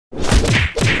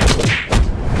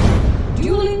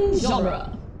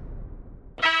genre.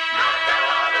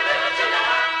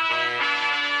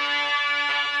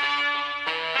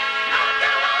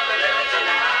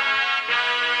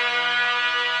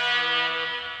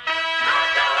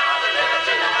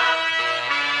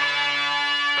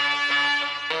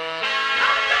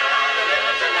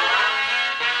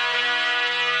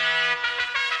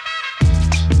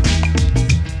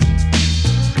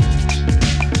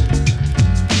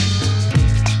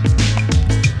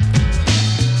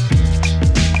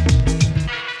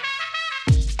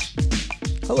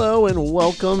 Hello and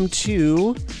welcome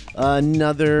to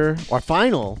another or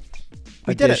final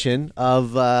edition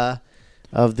of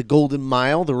the Golden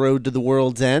Mile, the Road to the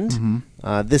World's End.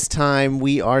 Mm-hmm. This time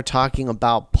we are talking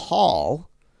about Paul,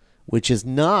 which is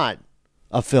not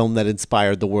a film that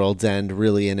inspired the World's End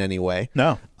really in any way.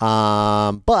 No,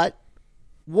 but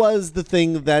was the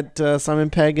thing that Simon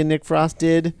Pegg and Nick Frost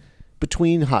did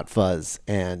between Hot Fuzz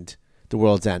and the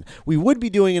World's End. We would be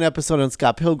doing an episode on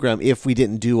Scott Pilgrim if we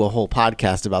didn't do a whole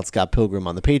podcast about Scott Pilgrim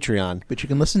on the Patreon. but you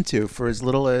can listen to for as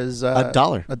little as $1.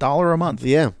 $1 a month.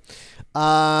 Yeah.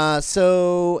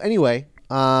 So anyway,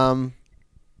 Paul.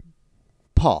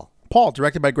 Paul,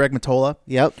 directed by Greg Mottola.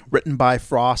 Yep. Written by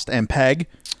Frost and Pegg.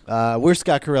 We're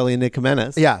Scott Corelli and Nick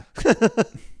Jimenez. Yeah.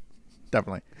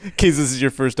 Definitely. In case this is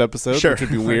your first episode, Sure. which would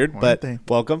be weird, but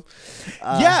welcome.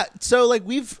 Yeah. So like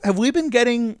have we been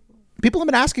getting people have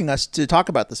been asking us to talk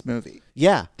about this movie.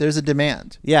 Yeah. There's a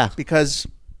demand. Yeah. Because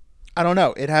I don't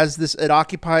know, it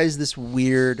occupies this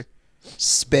weird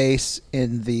space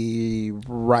in the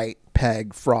right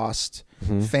Pegg Frost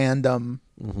fandom.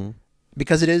 Mm-hmm.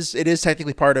 Because it is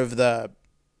technically part of the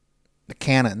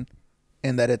canon,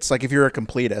 in that it's like if you're a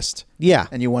completist, Yeah.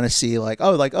 and you want to see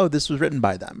this was written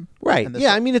by them, Right. And this-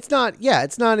 Yeah. I mean, it's not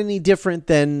any different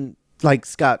than like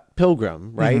Scott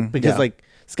Pilgrim, right? Mhm. Because Yeah. like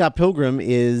Scott Pilgrim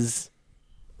is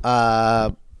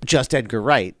just Edgar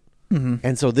Wright. Mm-hmm.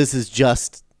 And so this is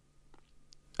just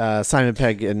Simon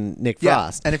Pegg and Nick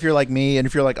Frost. And if you're like me, and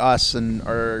if you're like us, and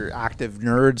are active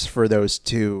nerds for those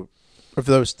two, or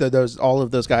for those all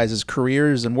of those guys'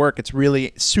 careers and work, it's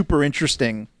really super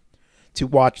interesting to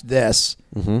watch this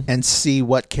and see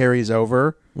what carries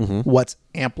over, what's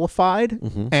amplified,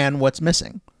 and what's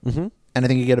missing. Mm-hmm. And I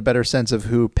think you get a better sense of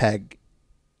who Pegg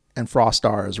and Frost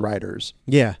are as writers.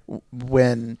 Yeah.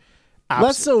 When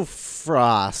Less so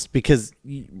Frost, because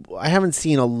I haven't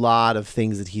seen a lot of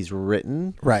things that he's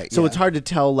written. Right, So yeah. it's hard to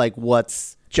tell like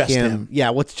what's Just him.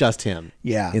 Yeah, what's just him.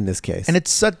 Yeah. In this case. And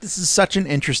this is such an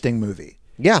interesting movie.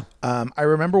 Yeah. I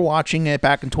remember watching it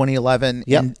back in 2011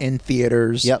 Yep. in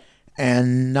theaters. Yep.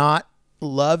 And not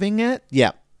loving it.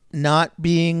 Yeah. Not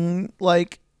being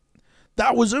like,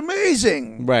 that was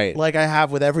amazing. Right. Like I have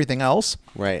with everything else.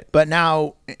 Right. But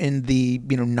now in the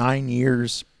 9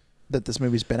 years that this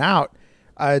movie's been out,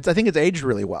 I think it's aged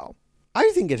really well.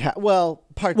 I think it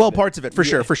parts Parts of it, for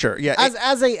sure. Yeah.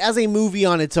 As a movie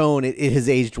on its own, it has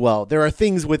aged well. There are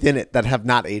things within it that have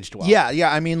not aged well. Yeah.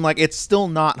 I mean, like, it's still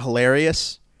not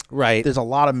hilarious. Right. There's a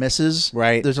lot of misses.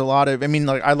 Right. There's a lot of,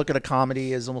 I look at a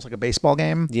comedy as almost like a baseball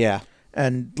game. Yeah.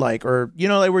 And like, or,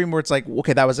 like where it's like,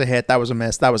 okay, that was a hit, that was a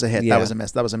miss, that was a hit, Yeah. that was a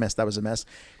miss, that was a miss, that was a miss.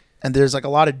 And there's like a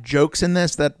lot of jokes in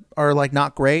this that are like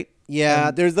not great.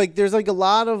 Yeah, there's like a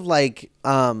lot of like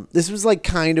this was like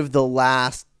kind of the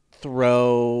last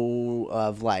throw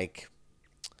of like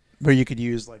Where you could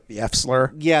use like the F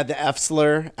slur. the F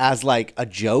slur as like a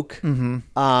joke.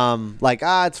 Mm-hmm. Like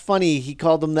it's funny he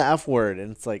called them the F word,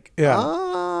 and it's like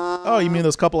Oh, you mean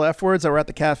those couple F words that were at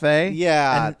the cafe?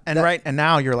 Yeah, and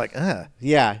now you're like, ugh.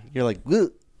 yeah, you're like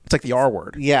ugh. It's like the R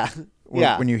word. Yeah,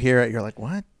 yeah. When you hear it, you're like,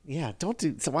 what? Yeah, don't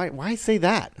do so. Why say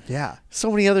that? Yeah.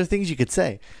 So many other things you could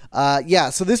say.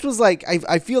 So this was like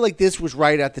I feel like this was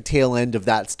right at the tail end of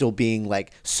that still being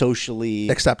like socially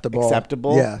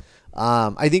Acceptable. Yeah.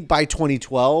 I think by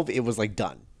 2012 it was like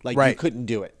done. Like you couldn't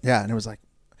do it. Yeah, and it was like,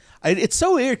 it's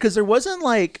so weird because there wasn't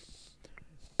like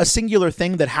a singular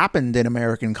thing that happened in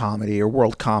American comedy or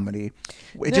world comedy.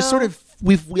 It just sort of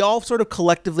we all sort of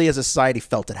collectively as a society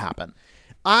felt it happen.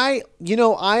 I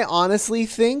honestly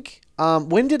think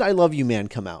when did I Love You Man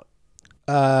come out?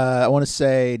 I want to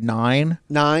say 9.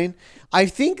 9. I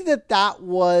think that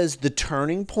was the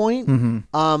turning point.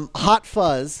 Hot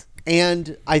Fuzz,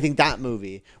 and I think that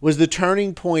movie was the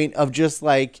turning point of just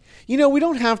like, we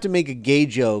don't have to make a gay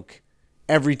joke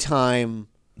every time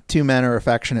two men are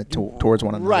affectionate towards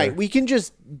one another. Right. We can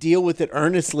just deal with it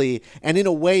earnestly. And in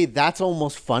a way, that's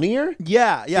almost funnier.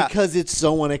 Yeah, yeah. Because it's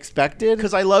so unexpected.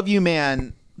 Because I Love You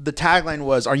Man, the tagline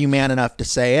was, are you man enough to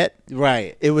say it?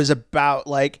 Right. It was about,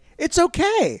 like, it's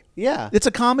okay. Yeah. It's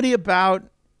a comedy about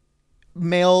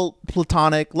male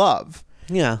platonic love.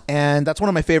 Yeah. And that's one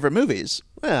of my favorite movies.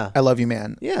 Yeah. I Love You,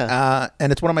 Man. Yeah.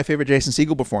 And it's one of my favorite Jason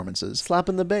Segel performances.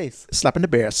 Slapping the bass. Slapping the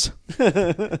bass.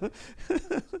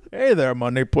 Hey there,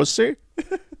 money pussy.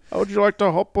 How would you like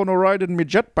to hop on a ride in me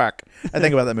jetpack? I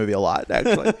think about that movie a lot,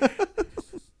 actually.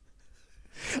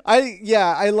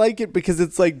 I like it because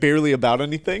it's like barely about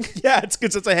anything. Yeah, it's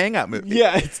because it's a hangout movie.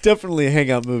 Yeah, it's definitely a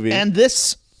hangout movie. And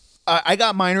this, I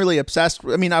got minorly obsessed.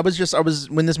 I mean, I was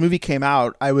when this movie came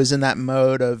out, I was in that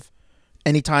mode of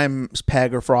anytime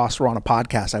Peg or Frost were on a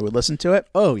podcast, I would listen to it.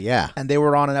 Oh yeah. And they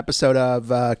were on an episode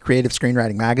of Creative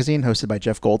Screenwriting Magazine hosted by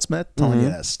Jeff Goldsmith, telling you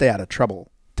to stay out of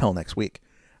trouble till next week.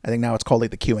 I think now it's called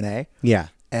like the Q&A. Yeah.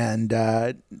 And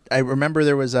I remember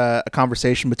there was a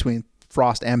conversation between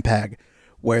Frost and Peg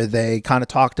where they kind of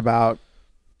talked about,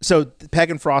 so Peg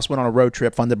and Frost went on a road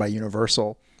trip funded by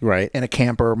Universal. Right. In a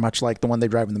camper, much like the one they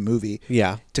drive in the movie.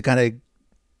 Yeah. To kind of,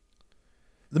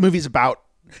 the movie's about,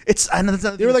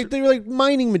 they were like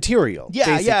mining material.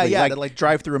 Yeah, basically. to like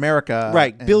drive through America.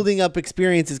 Right. Building up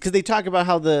experiences. Because they talk about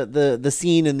how the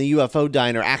scene in the UFO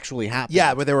diner actually happened.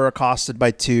 Yeah, where they were accosted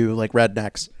by two like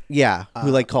rednecks. Yeah,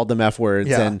 who like called them F words.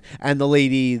 Yeah. And the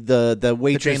lady, the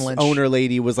waitress Jane Lynch. owner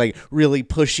lady was like really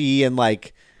pushy and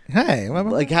like, Hey,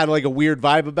 like had like a weird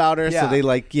vibe about her. Yeah. So they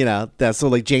like, that's so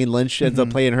like Jane Lynch ends up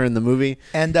playing her in the movie.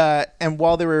 And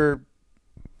while there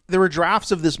were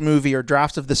drafts of this movie or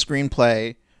drafts of the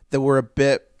screenplay that were a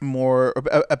bit more,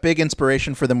 a big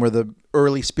inspiration for them were the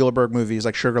early Spielberg movies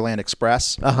like Sugarland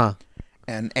Express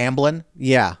and Amblin.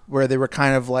 Yeah. Where they were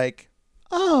kind of like,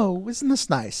 oh, isn't this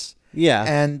nice? Yeah.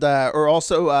 And or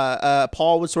also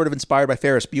Paul was sort of inspired by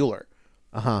Ferris Bueller.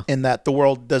 In that the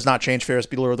world does not change Ferris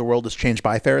Bueller, or the world is changed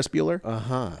by Ferris Bueller.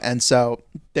 And so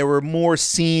there were more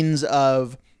scenes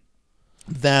of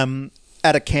them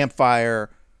at a campfire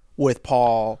with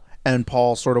Paul, and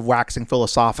Paul sort of waxing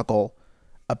philosophical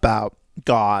about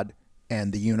God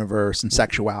and the universe and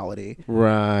sexuality.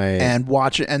 Right. And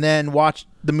watch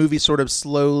the movie sort of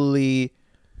slowly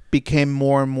became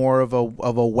more and more of a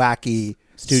wacky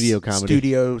studio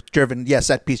comedy,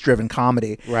 set piece driven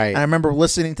comedy. Right. And I remember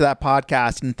listening to that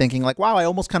podcast and thinking like, wow, I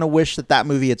almost kind of wish that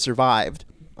movie had survived.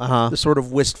 The sort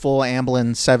of wistful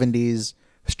Amblin 70s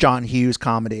John Hughes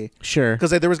comedy. Sure. Because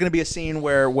there was going to be a scene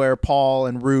where Paul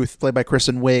and Ruth, played by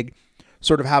Kristen Wiig,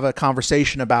 sort of have a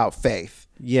conversation about faith.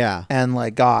 Yeah. And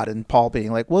like God, and Paul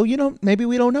being like, well, maybe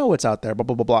we don't know what's out there, blah,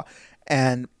 blah, blah, blah.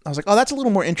 And I was like, oh, that's a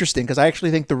little more interesting, because I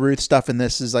actually think the Ruth stuff in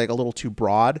this is like a little too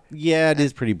broad. Yeah, it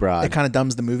is pretty broad. It kind of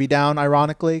dumbs the movie down,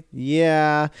 ironically.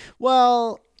 Yeah.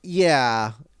 Well,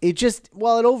 yeah. It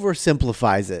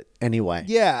oversimplifies it anyway.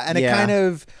 Yeah, and it kind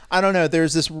of, I don't know,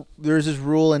 there's this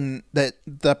rule in that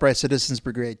the Upright Citizens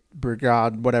Brigade,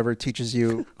 whatever, teaches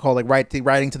you called like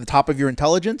writing to the top of your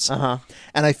intelligence. And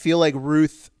I feel like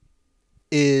Ruth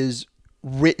is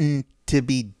written to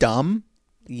be dumb.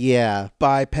 Yeah.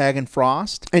 By Peg and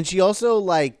Frost. And she also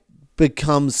like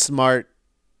becomes smart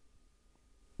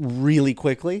really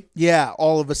quickly. Yeah,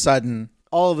 all of a sudden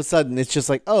it's just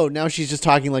like, oh, now she's just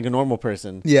talking like a normal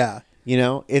person. Yeah.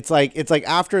 It's like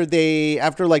after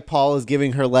like Paul is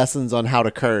giving her lessons on how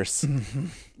to curse,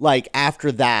 like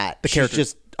after that, she's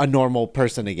just a normal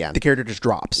person again. The character just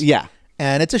drops. Yeah.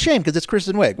 And it's a shame, because it's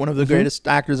Kristen Wiig, one of the greatest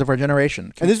actors of our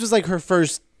generation. And this was like her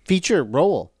first feature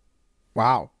role.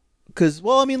 Wow. Because,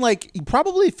 well, I mean, like,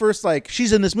 probably first, like,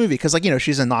 she's in this movie because, like,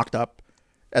 she's in Knocked Up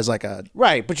as, like, a...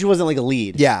 Right, but she wasn't, like, a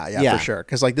lead. Yeah, for sure.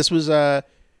 Because, like, this was,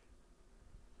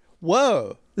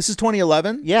 whoa, this is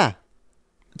 2011? Yeah.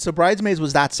 So Bridesmaids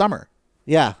was that summer.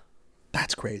 Yeah.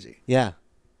 That's crazy. Yeah.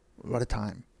 What a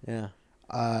time. Yeah.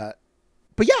 But,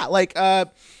 yeah, like, I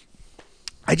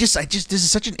just, this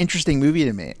is such an interesting movie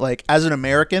to me. Like, as an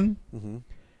American...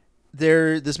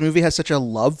 this movie has such a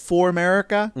love for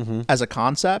America as a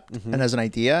concept and as an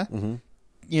idea,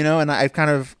 and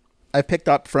I've picked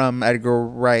up from Edgar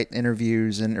Wright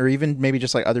interviews or even maybe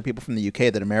just like other people from the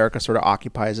UK that America sort of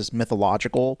occupies this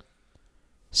mythological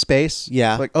space.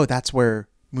 Yeah. Like, oh, that's where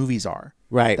movies are.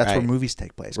 Right. That's where movies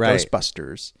take place. Right.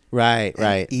 Ghostbusters.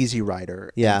 Right. Easy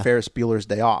Rider. Yeah. And Ferris Bueller's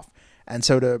Day Off. And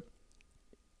so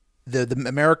the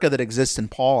America that exists in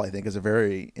Paul, I think, is a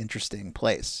very interesting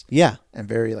place. Yeah. And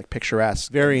very like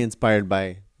picturesque. Very inspired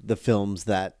by the films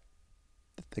that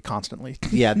they constantly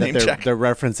that they're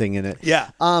referencing in it.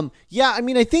 Yeah. I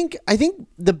mean, I think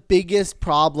the biggest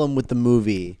problem with the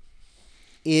movie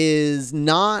is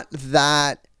not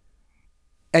that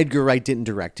Edgar Wright didn't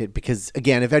direct it, because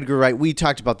again, if Edgar Wright, we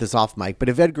talked about this off mic, but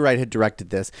if Edgar Wright had directed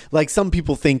this, like some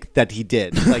people think that he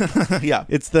did, like yeah,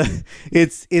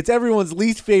 it's everyone's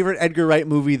least favorite Edgar Wright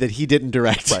movie that he didn't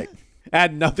direct. Right.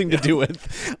 had nothing to do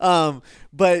with.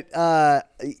 But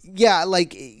yeah,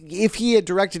 like if he had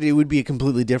directed it, it would be a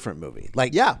completely different movie.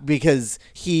 Like, Yeah. because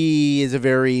he is a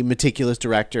very meticulous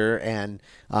director, and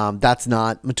that's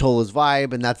not Mottola's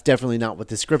vibe, and that's definitely not what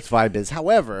the script's vibe is.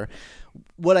 However,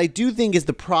 what I do think is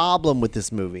the problem with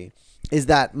this movie is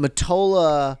that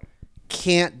Mottola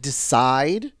can't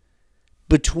decide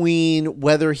between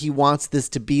whether he wants this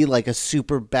to be like a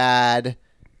super bad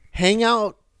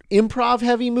hangout improv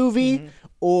heavy movie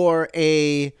or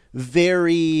a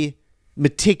very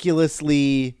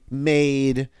meticulously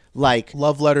made like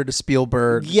Love letter to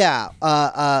Spielberg.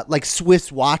 like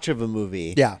Swiss watch of a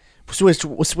movie. Yeah.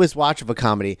 Swiss watch of a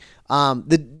comedy.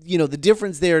 The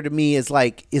difference there to me is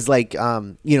like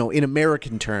in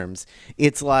American terms,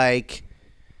 it's like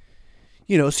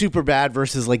super bad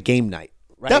versus like Game Night.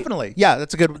 Right? Definitely. Yeah,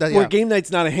 that's a good. Where Game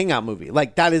Night's not a hangout movie.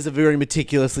 Like, that is a very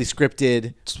meticulously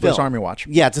scripted Swiss film. Army Watch.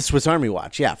 Yeah, it's a Swiss Army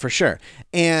Watch. Yeah, for sure.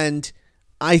 And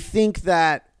I think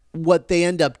that what they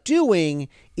end up doing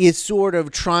is sort of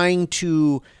trying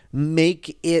to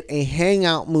make it a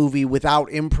hangout movie without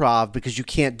improv, because you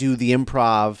can't do the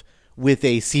improv with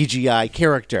a CGI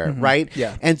character, right?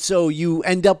 Yeah. And so you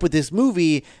end up with this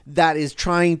movie that is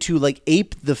trying to like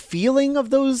ape the feeling of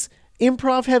those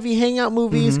improv heavy hangout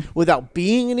movies without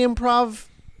being an improv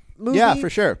movie. Yeah,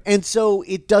 for sure. And so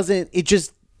it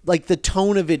just like the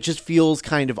tone of it just feels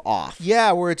kind of off.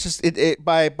 Yeah, where it's just it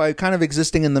by kind of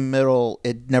existing in the middle,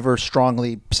 it never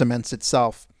strongly cements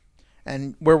itself.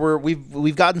 And where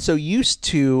we've gotten so used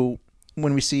to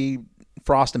when we see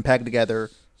Frost and Peg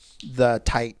together, the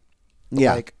tight,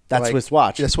 That's Swiss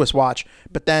Watch. the Swiss Watch.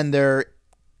 But then they're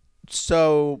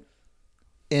so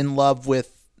in love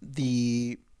with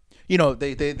the,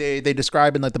 they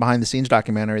describe in like the behind the scenes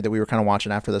documentary that we were kind of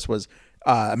watching after this was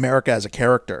America as a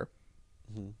character,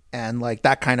 and like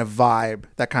that kind of vibe,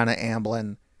 that kind of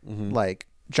Amblin, like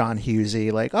John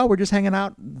Hughesy, like, oh, we're just hanging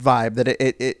out vibe,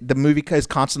 that the movie is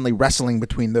constantly wrestling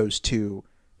between those two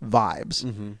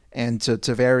vibes, and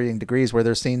to varying degrees, where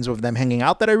there's scenes of them hanging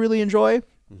out that I really enjoy,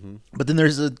 but then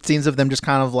there's scenes of them just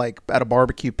kind of like at a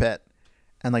barbecue pit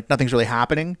and like nothing's really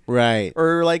happening, Right.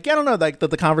 or like, I don't know, like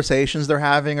the conversations they're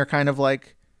having are kind of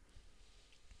like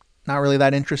not really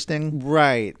that interesting.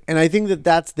 Right. And I think that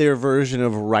that's their version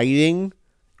of writing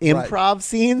improv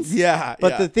scenes. Yeah,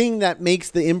 But yeah. the thing that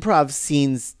makes the improv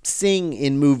scenes sing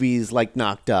in movies like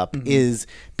Knocked Up is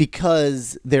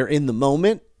because they're in the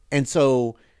moment. And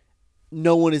so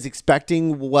no one is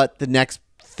expecting what the next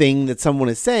thing that someone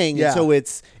is saying. Yeah. And so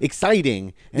it's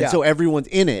exciting. And Yeah. so everyone's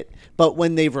in it. But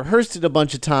when they've rehearsed it a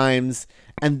bunch of times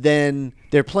and then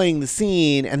they're playing the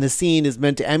scene and the scene is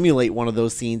meant to emulate one of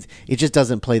those scenes, it just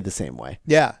doesn't play the same way.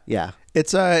 Yeah. Yeah.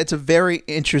 It's a very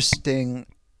interesting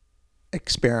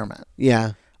experiment.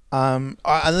 Yeah.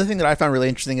 Another thing that I found really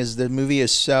interesting is the movie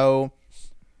is so,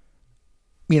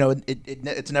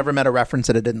 it's never met a reference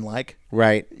that it didn't like.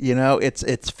 Right.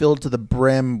 It's filled to the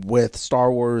brim with Star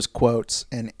Wars quotes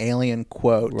and Alien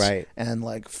quotes, Right. and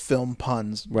like film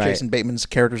puns. Right. Jason Bateman's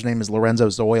character's name is Lorenzo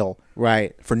Zoil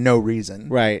Right. for no reason,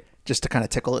 Right. just to kind of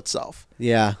tickle itself.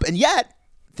 Yeah. And yet,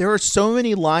 there are so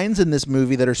many lines in this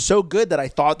movie that are so good that I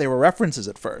thought they were references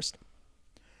at first.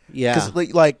 Yeah.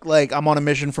 Because like I'm on a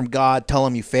mission from God, tell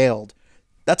him you failed.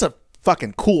 That's a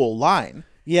fucking cool line.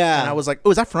 Yeah. And I was like, oh,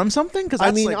 is that from something? Because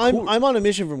I mean, like, cool. I'm on a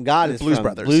mission from God. Is Blues from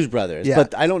Brothers. Blues Brothers. Yeah.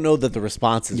 But I don't know that the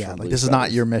response is yeah, from like Blues this is Brothers.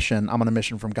 not your mission. I'm on a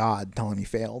mission from God, tell him you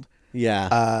failed.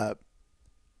 Yeah.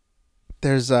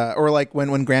 There's or like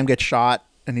when Graham gets shot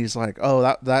and he's like, oh,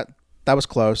 that was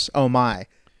close. Oh my.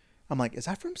 I'm like, is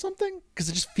that from something? Because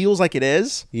it just feels like it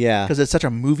is. Yeah. Because it's such a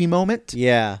movie moment.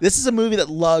 Yeah. This is a movie that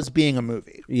loves being a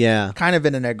movie. Yeah. Kind of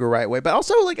in an Edgar Wright way, but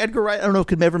also like Edgar Wright, I don't know,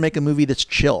 could ever make a movie that's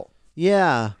chill.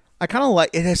 Yeah. I kind of like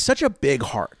it. Has such a big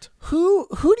heart. Who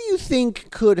do you think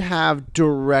could have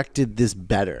directed this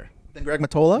better? Than Greg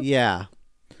Mottola? Yeah.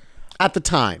 At the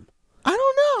time. I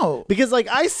don't know. Because like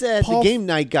I said, Paul- the Game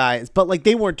Night guys, but like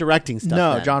they weren't directing stuff.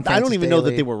 No, then. John I don't Francis even know that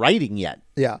Daley. they were writing yet.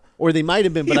 Yeah. Or they might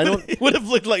have been, but I don't. It would have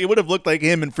looked like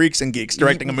him and Freaks and Geeks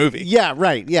directing a movie. Yeah,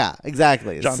 right. Yeah,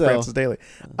 exactly. John So, Francis Daley.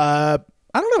 I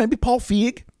don't know. Maybe Paul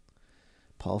Feig,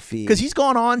 Paul Feig. because he's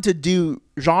gone on to do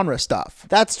genre stuff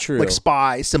That's true. like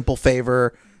Spy, Simple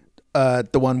Favor,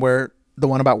 the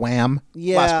one about Wham,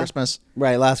 Yeah. Last Christmas.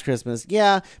 Right, Last Christmas.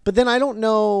 Yeah, but then I don't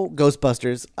know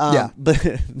Ghostbusters. Yeah. But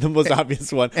the most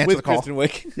obvious one Answer with the call. Kristen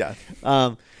Wiig.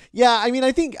 Yeah. Yeah, I mean,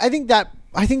 I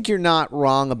think you're not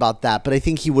wrong about that, but I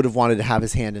think he would have wanted to have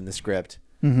his hand in the script.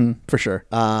 For sure.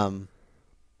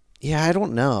 Yeah, I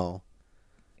don't know.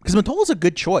 Because Mottola's a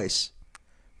good choice,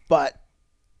 but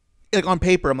like on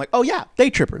paper, I'm like, oh yeah, Day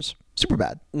Trippers, super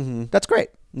bad. That's great.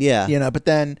 Yeah. But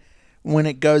then when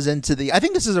it goes into the. I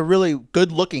think this is a really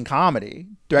good looking comedy.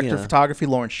 Director of photography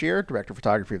Lawrence Shear, director of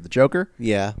photography of The Joker.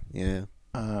 Yeah.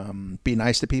 Be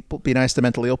nice to people. Be nice to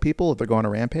mentally ill people if they're going a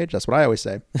rampage. That's what I always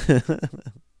say.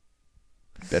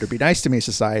 Better be nice to me,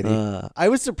 society. I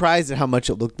was surprised at how much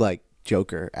it looked like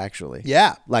Joker, actually.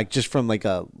 Yeah, like just from like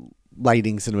a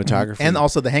lighting, cinematography, and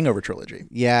also the Hangover trilogy.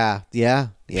 Yeah.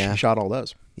 She shot all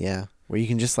those. Yeah, where you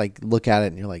can just like look at it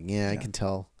and you're like, I can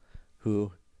tell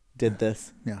who did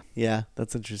this. Yeah,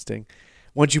 that's interesting.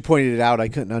 Once you pointed it out, I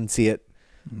couldn't unsee it.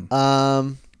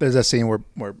 There's that scene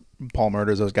where Paul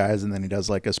murders those guys and then he does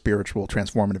like a spiritual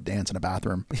transformative dance in a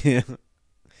bathroom. Yeah.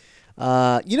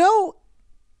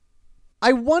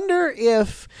 I wonder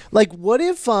if what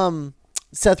if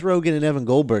Seth Rogen and Evan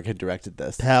Goldberg had directed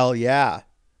this? Hell yeah,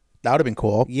 that would have been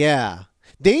cool. Yeah,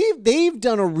 they've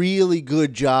done a really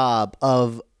good job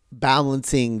of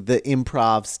balancing the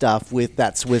improv stuff with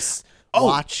that Swiss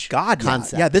watch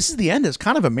concept. Yeah, this is the end. It's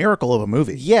kind of a miracle of a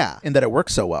movie. Yeah, in that it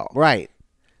works so well. Right.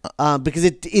 Because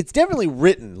it's definitely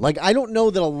written. Like, I don't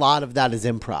know that a lot of that is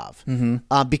improv.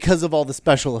 Because of all the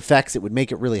special effects, it would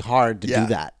make it really hard to do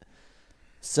that.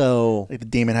 So, like the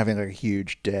demon having like a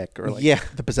huge dick, or like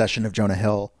the possession of Jonah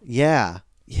Hill. Yeah.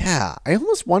 I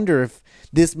almost wonder if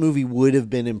this movie would have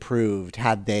been improved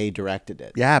had they directed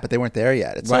it. Yeah, but they weren't there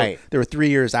yet. It's right. They were 3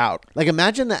 years out. Like,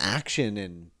 imagine the action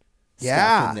and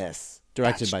stuff in this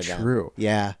directed by them. True.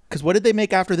 Yeah. Because what did they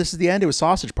make after This Is the End? It was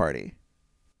Sausage Party.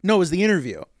 No, it was The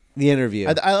Interview. The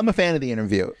Interview. I'm a fan of The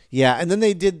Interview. Yeah, and then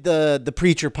they did the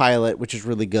Preacher pilot, which is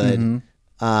really good.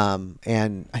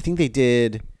 And I think they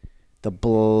did the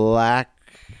Black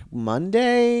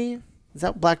Monday. Is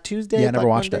that Black Tuesday? Yeah, I never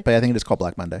watched it, but I think it is called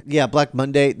Black Monday. Yeah, Black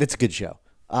Monday. That's a good show.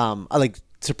 I like,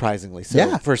 surprisingly so.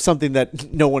 Yeah. For something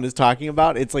that no one is talking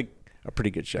about, it's like a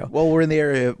pretty good show. Well, we're in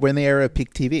the era of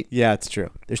peak TV. Yeah, it's true.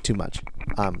 There's too much.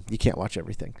 You can't watch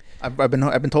everything. I've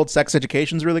been told Sex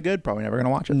Education's really good. Probably never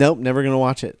gonna watch it. Nope, never gonna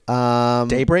watch it.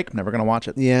 Daybreak, never gonna watch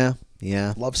it. Yeah.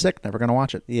 Lovesick, never gonna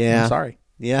watch it. Yeah. I'm sorry.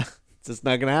 Yeah, it's just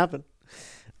not gonna happen.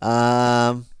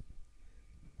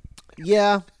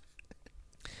 Yeah.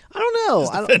 I don't know.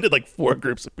 I offended like 4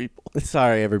 groups of people.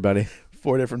 Sorry, everybody.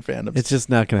 4 different fandoms. It's just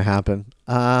not gonna happen.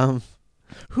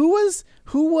 Who was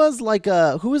like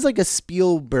a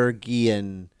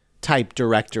Spielbergian type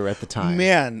director at the time?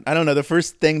 Man, I don't know. The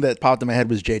first thing that popped in my head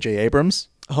was J.J. Abrams.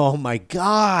 Oh my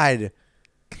God.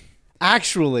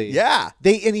 Actually. Yeah.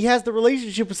 And he has the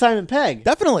relationship with Simon Pegg.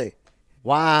 Definitely.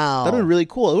 Wow. That would have been really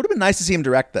cool. It would have been nice to see him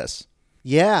direct this.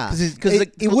 Yeah. Because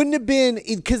it wouldn't have been,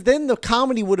 because then the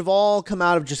comedy would have all come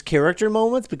out of just character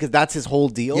moments, because that's his whole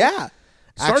deal. Yeah.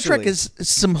 Star Trek is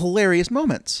some hilarious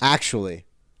moments. Actually.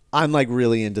 I'm like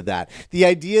really into that. The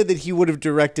idea that he would have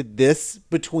directed this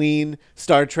between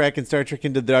Star Trek and Star Trek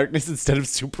Into Darkness instead of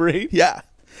Super 8. Yeah.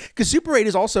 Because Super 8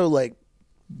 is also like,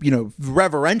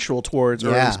 reverential towards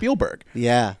early Spielberg.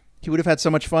 Yeah. He would have had so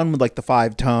much fun with like the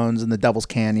 5 tones and the Devil's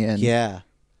Canyon. Yeah.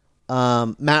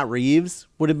 Matt Reeves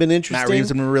would have been interesting. Matt Reeves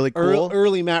would have been really cool.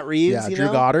 Early Matt Reeves. Yeah,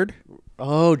 Drew Goddard.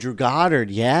 Oh, Drew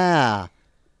Goddard. Yeah.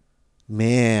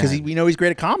 Man. Because we know he's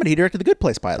great at comedy. He directed The Good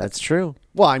Place pilot. That's true.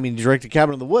 Well, I mean, he directed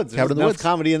Cabin in the Woods. There's enough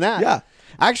comedy in that. Yeah.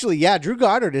 Actually, yeah, Drew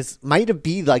Goddard might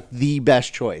be like the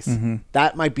best choice.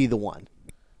 That might be the one.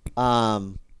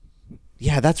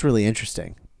 Yeah, that's really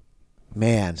interesting.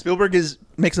 Man. Spielberg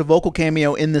makes a vocal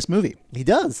cameo in this movie. He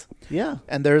does. Yeah.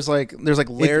 And there's like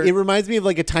layers. It reminds me of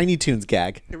like a Tiny Toons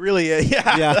gag. It really is.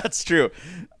 Yeah, that's true.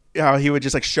 How he would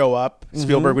just like show up.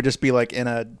 Spielberg would just be like in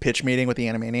a pitch meeting with the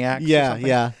Animaniacs.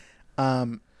 Yeah.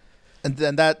 And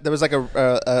then there was like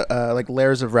a like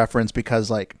layers of reference,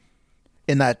 because like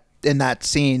in that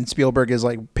scene, Spielberg is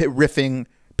like pitching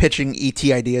ET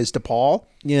ideas to Paul.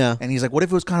 Yeah. And he's like, what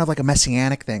if it was kind of like a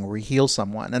messianic thing where he heals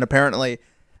someone? And apparently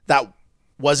that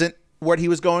wasn't what he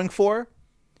was going for.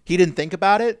 He didn't think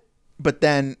about it, but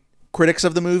then critics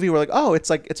of the movie were like, oh,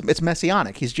 it's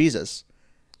messianic. He's Jesus.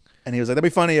 And he was like, that'd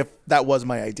be funny if that was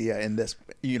my idea in this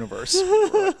universe.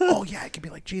 Like, oh yeah, it could be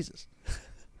like Jesus.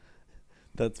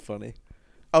 That's funny.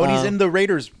 Oh, and he's in the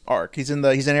Raiders arc. He's in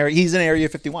Area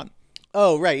 51.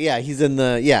 Oh, right. Yeah, he's in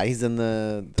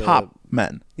the Top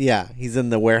Men. Yeah, he's in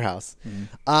the warehouse.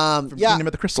 From Kingdom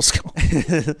of the Crystal Skull.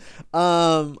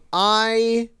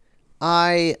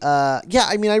 I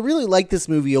mean, I really like this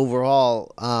movie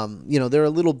overall. There are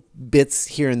little bits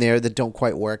here and there that don't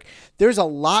quite work. There's a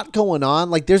lot going on.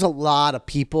 Like, there's a lot of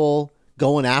people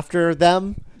going after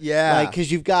them. Yeah. Like,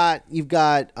 because you've got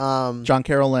John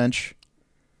Carroll Lynch.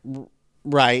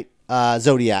 Right.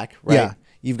 Zodiac, right? Yeah.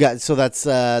 You've got, so that's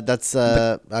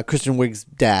Kristen Wiig's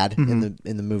dad in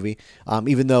the movie.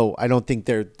 Even though I don't think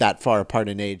they're that far apart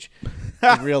in age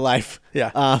in real life.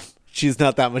 Yeah. she's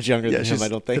not that much younger than him, I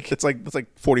don't think. It's like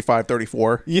 45,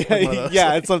 34. Yeah,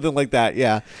 yeah, it's something like that.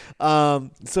 Yeah.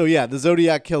 So yeah, the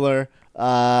Zodiac Killer,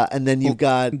 and then you've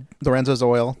got Lorenzo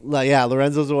Zoil.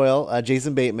 Lorenzo Zoil,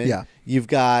 Jason Bateman. Yeah. You've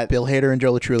got Bill Hader and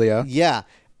Joe Latrulio. Yeah,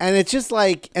 and it's just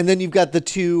like, and then you've got the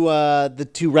two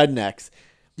rednecks.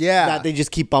 Yeah. That they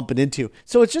just keep bumping into.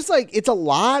 So it's just like, it's a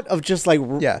lot of just like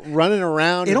running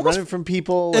around and running from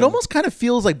people. It almost kind of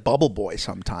feels like Bubble Boy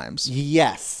sometimes.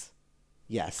 Yes.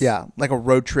 Yeah. Like a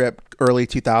road trip, early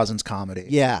 2000s comedy.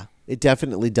 Yeah. It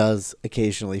definitely does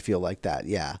occasionally feel like that.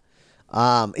 Yeah.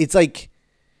 It's like,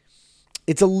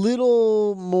 it's a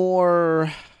little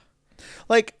more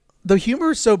like the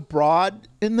humor is so broad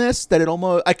in this that it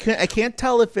almost, I can't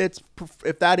tell if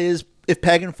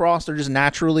Pegg and Frost are just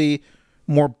naturally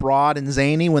more broad and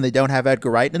zany when they don't have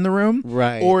Edgar Wright in the room,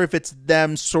 right? Or if it's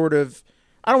them sort of,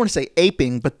 I don't want to say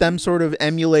aping, but them sort of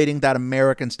emulating that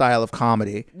American style of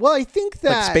comedy. Well, I think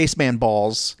that like Spaceman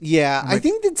Balls. Yeah, I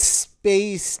think that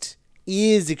Spaced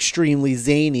is extremely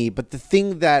zany, but the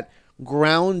thing that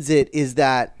grounds it is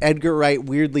that Edgar Wright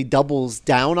weirdly doubles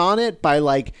down on it by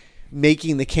like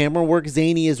making the camera work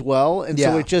zany as well, and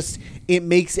so it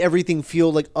makes everything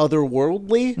feel like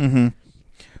otherworldly. Mm-hmm.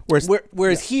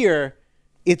 Whereas here,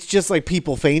 it's just like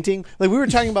people fainting. Like we were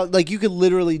talking about, like you could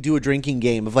literally do a drinking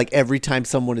game of like every time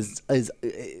someone is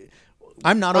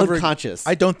I'm not unconscious.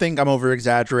 I don't think I'm over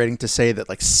exaggerating to say that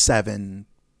like 7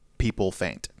 people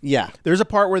faint. Yeah. There's a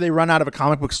part where they run out of a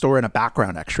comic book store and a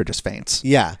background extra just faints.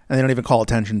 Yeah. And they don't even call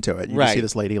attention to it. You just see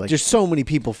this lady like... There's so many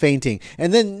people fainting.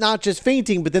 And then not just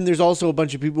fainting, but then there's also a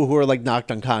bunch of people who are like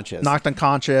knocked unconscious.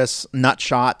 Nut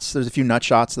shots. There's a few nut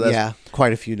shots. Yeah,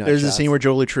 quite a few nut shots. There's a scene where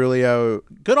Joe Latrulio,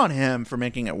 good on him for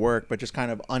making it work, but just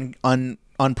kind of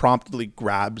unpromptedly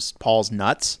grabs Paul's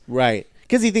nuts. Right.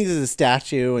 Because he thinks it's a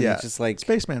statue, and he's just like...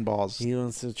 Spaceman balls. He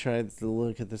wants to try to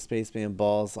look at the Spaceman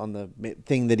balls on the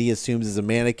thing that he assumes is a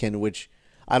mannequin, which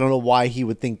I don't know why he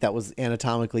would think that was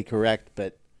anatomically correct,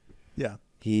 but yeah,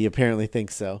 he apparently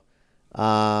thinks so.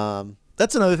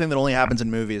 That's another thing that only happens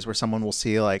in movies, where someone will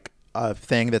see like a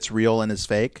thing that's real and is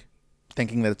fake,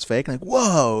 thinking that it's fake, and like,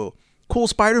 whoa, cool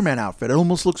Spider-Man outfit. It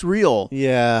almost looks real.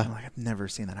 Yeah. I'm like, I've never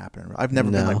seen that happen. I've never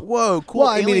been like, whoa, cool. Well,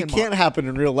 I mean, it can't happen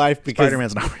in real life because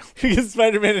Spider-Man's not real. Because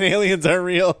Spider-Man and aliens aren't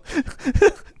real.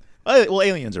 Well,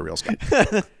 aliens are real, Scott.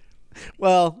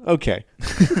 Well, okay.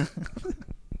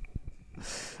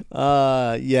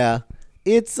 Yeah.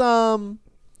 It's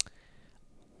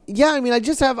yeah, I mean, I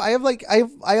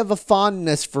have a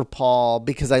fondness for Paul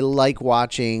because I like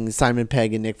watching Simon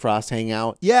Pegg and Nick Frost hang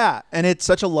out. Yeah, and it's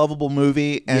such a lovable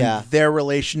movie, and their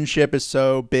relationship is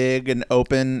so big and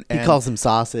open. He calls him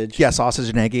Sausage. Yeah, Sausage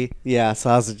and Eggy. Yeah,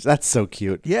 Sausage. That's so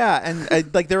cute. Yeah,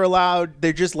 and like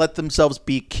they just let themselves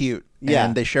be cute. Yeah.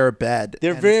 And they share a bed.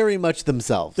 They're very much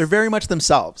themselves. They're very much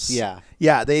themselves. Yeah.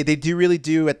 Yeah, they really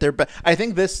do at their best. I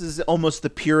think this is almost the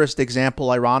purest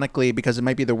example, ironically, because it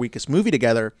might be their weakest movie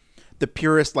together, the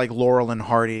purest like Laurel and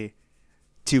Hardy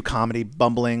two comedy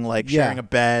bumbling, like sharing a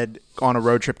bed on a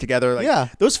road trip together.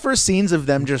 Like, those first scenes of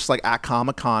them just like at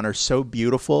Comic-Con are so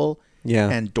beautiful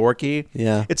and dorky.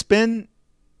 Yeah. It's been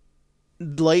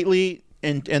lately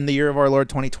in the year of our Lord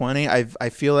 2020, I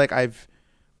feel like I've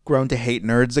grown to hate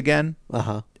nerds again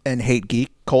and hate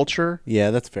geek culture. Yeah,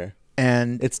 that's fair.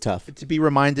 And it's tough to be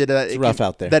reminded that it's rough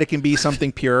out there, that it can be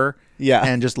something pure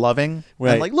and just loving.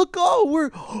 Right. And like, look,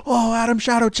 Adam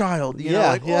Shadow Child. You know,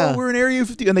 like, we're in Area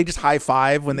 50. And they just high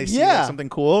five when they see like, something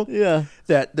cool. Yeah.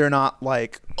 That they're not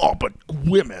like, oh, but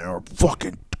women are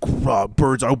fucking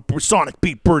birds. Sonic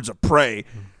beat Birds of Prey.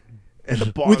 And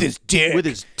the with his dick. With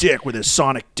his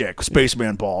Sonic dick.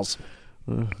 Spaceman balls.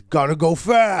 Gotta go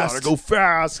fast.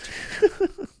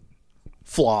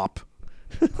 Flop.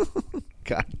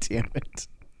 God damn it.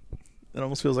 It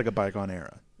almost feels like a bygone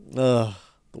era. Ugh,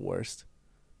 the worst.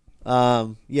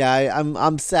 I'm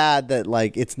sad that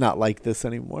like it's not like this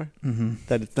anymore. Mm-hmm.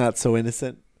 That it's not so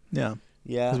innocent. Yeah.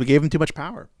 Yeah. Because we gave him too much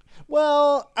power.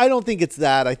 Well, I don't think it's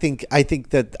that. I think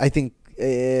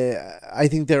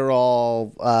they're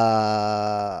all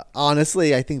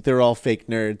honestly, I think they're all fake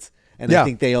nerds. And I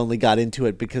think they only got into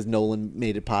it because Nolan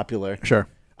made it popular. Sure.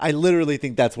 I literally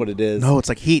think that's what it is. No, it's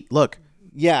like Heat. Look.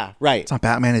 Yeah, right. It's not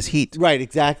Batman, it's Heat. Right,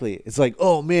 exactly. It's like,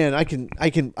 oh man, I can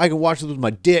watch this with my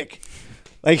dick.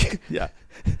 Like, yeah.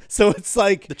 So it's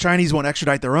like the Chinese won't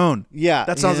extradite their own. Yeah,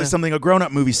 that sounds like something a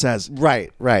grown-up movie says.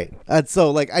 Right. And so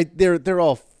like they're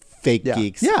all fake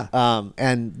geeks. Yeah.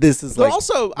 And this is like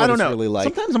also I don't know. Really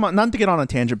like. Sometimes I'm not to get on a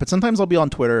tangent, but sometimes I'll be on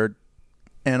Twitter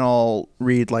and I'll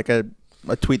read like a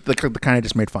tweet the kind I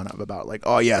just made fun of about like,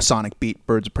 oh yeah, Sonic beat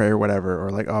Birds of Prey or whatever,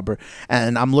 or like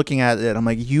and I'm looking at it, I'm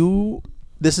like,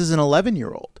 this is an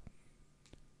 11-year-old.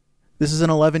 This is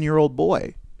an 11-year-old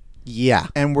boy. Yeah.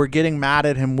 And we're getting mad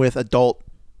at him with adult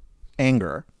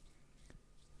anger.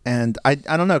 And I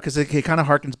don't know, because it kind of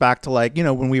harkens back to, like, you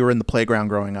know, when we were in the playground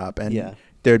growing up, and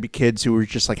there'd be kids who were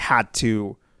just like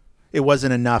it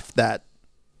wasn't enough that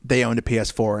they owned a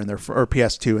PS4 or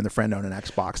PS2 and their friend owned an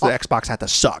Xbox. The Xbox had to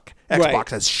suck. Xbox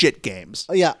has shit games.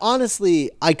 Yeah,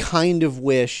 honestly, I kind of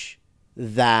wish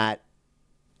that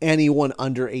anyone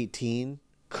under 18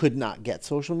 could not get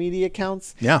social media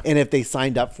accounts. Yeah. And if they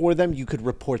signed up for them, you could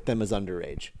report them as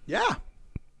underage. Yeah.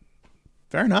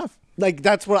 Fair enough. Like,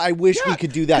 that's what I wish we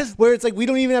could do that. Where it's like, we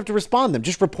don't even have to respond them.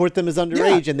 Just report them as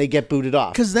underage and they get booted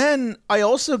off. Because then I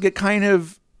also get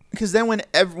because then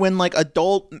when like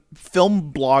adult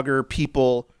film blogger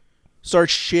people start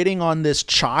shitting on this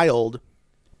child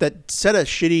that said a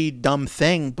shitty, dumb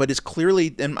thing, but is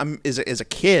clearly is a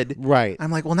kid. Right.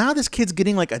 I'm like, well, now this kid's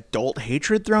getting like adult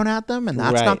hatred thrown at them, and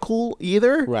that's not cool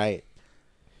either. Right.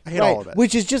 I hate all of it.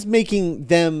 Which is just making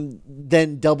them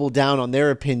then double down on their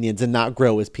opinions and not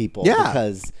grow as people. Yeah.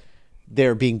 Because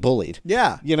they're being bullied.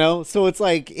 Yeah. You know? So it's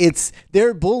like,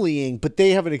 they're bullying, but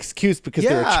they have an excuse because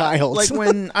they're a child. Like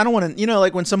when, I don't want to, you know,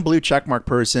 like when some blue checkmark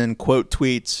person quote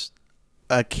tweets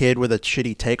a kid with a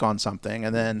shitty take on something,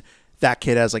 and then that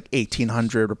kid has like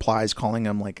 1,800 replies calling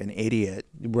him like an idiot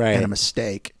and a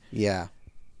mistake. Yeah.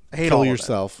 I hate Kill all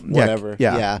yourself. of it. Whatever.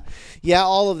 Yeah. Yeah.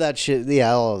 All of that shit.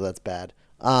 Yeah. All of that's bad.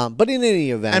 But in any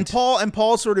event. And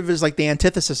Paul sort of is like the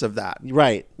antithesis of that.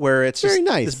 Right. Where it's very just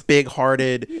nice. This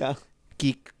big-hearted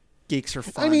geeks are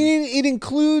fun. I mean, it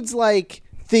includes like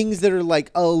things that are like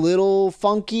a little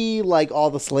funky, like all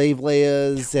the slave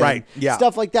Leias and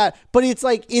stuff like that. But it's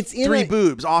like, it's in 3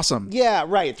 boobs. Awesome. Yeah.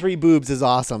 Right. 3 boobs is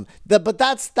awesome. But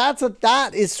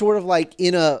that is sort of like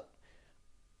in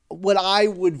what I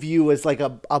would view as like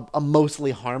a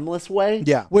mostly harmless way.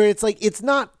 Yeah. Where it's like, it's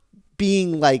not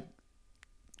being like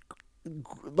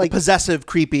possessive,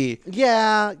 creepy.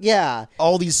 Yeah.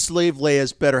 All these slave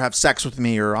Leias better have sex with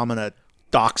me or I'm going to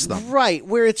dox them. Right.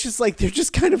 Where it's just like, they're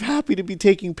just kind of happy to be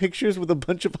taking pictures with a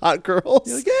bunch of hot girls.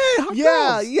 You're like, yeah, hot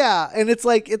girls. Yeah. And it's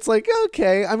like,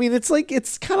 okay. I mean, it's like,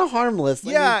 it's kind of harmless.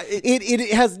 Yeah. I mean,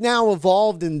 it has now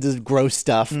evolved into gross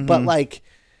stuff, but like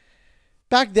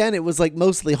back then it was like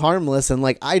mostly harmless. And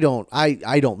like, I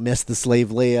don't miss the slave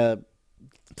Leia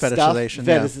fetishization.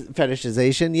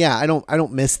 Fetishization. Yeah, I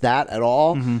don't miss that at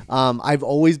all. I've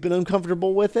always been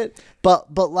uncomfortable with it,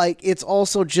 but like it's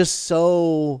also just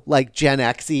so like Gen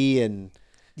X-y and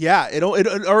it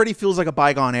already feels like a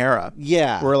bygone era.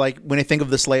 Yeah, where like when I think of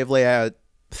the slave Leia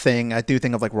thing, I do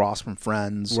think of like Ross from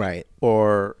Friends, right?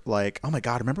 Or like, oh my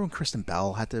god, remember when Kristen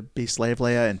Bell had to be slave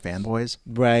Leia in Fanboys?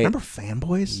 Right? Remember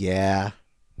Fanboys? Yeah.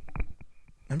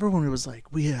 Remember when it was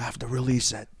like, we have to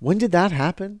release it? When did that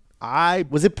happen?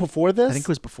 Was it before this? I think it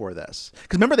was before this.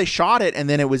 Because remember they shot it and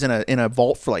then it was in a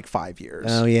vault for like 5 years.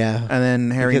 Oh yeah. And then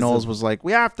Harry Knowles was like,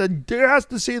 it has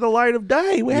to see the light of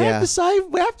day. We have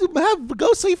to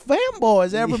go see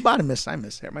Fanboys. Everybody I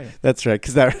miss Harry. That's right.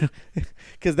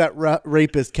 Because that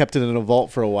rapist kept it in a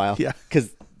vault for a while. Yeah.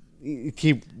 Because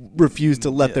he refused to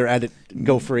let their edit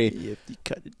go free.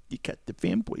 You cut the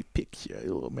Fanboy picture.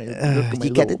 Oh, man,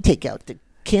 you got to take out the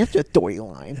cancer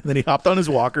storyline. And then he hopped on his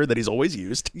walker that he's always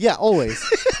used. Yeah, always.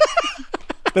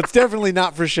 That's definitely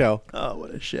not for show. Oh, what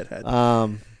a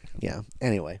shithead. Yeah.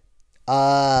 Anyway.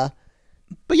 But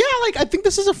yeah, like I think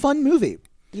this is a fun movie.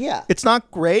 Yeah. It's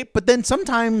not great, but then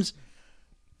sometimes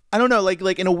I don't know, like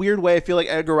in a weird way, I feel like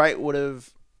Edgar Wright would have,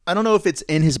 I don't know if it's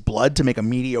in his blood to make a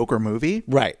mediocre movie.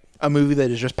 Right. A movie that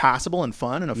is just passable and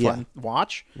fun and a fun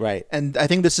watch. Right. And I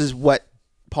think this is what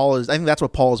I think that's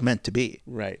what Paul is meant to be.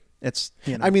 Right. It's,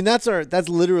 you know. I mean, that's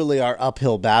literally our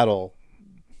uphill battle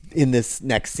in this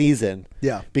next season.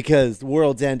 Yeah. Because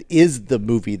World's End is the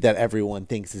movie that everyone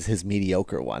thinks is his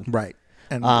mediocre one. Right.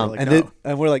 And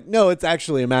we're like, no, it's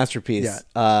actually a masterpiece.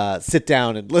 Yeah. Sit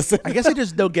down and listen. I guess I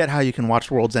just don't get how you can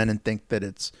watch World's End and think that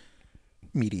it's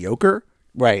mediocre.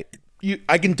 Right.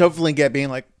 I can totally get being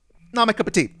like, not my cup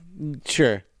of tea.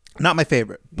 Sure. Not my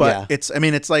favorite. But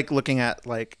it's like looking at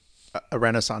like a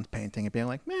Renaissance painting and being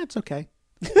like, man, it's okay.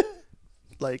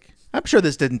 Like, I'm sure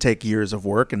this didn't take years of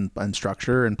work and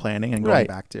structure and planning and going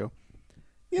back to.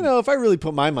 You know, if I really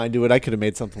put my mind to it, I could have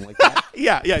made something like that.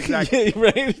 Yeah, exactly.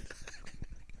 Right.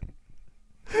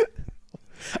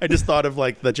 I just thought of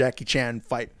like the Jackie Chan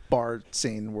fight bar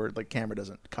scene where like camera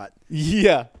doesn't cut.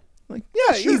 Yeah. Like,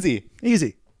 yeah, sure. Easy.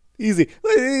 They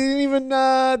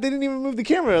didn't even move the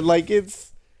camera. Like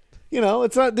it's, you know,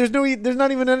 it's not. There's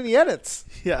not even any edits.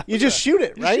 Yeah. You just shoot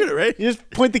it, right? You just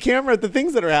point the camera at the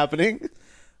things that are happening.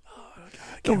 Oh,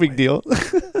 God, no big deal.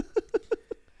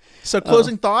 So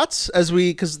closing thoughts as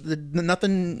because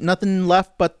nothing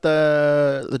left but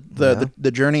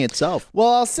the journey itself. Well,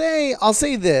 I'll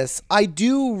say this. I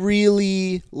do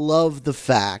really love the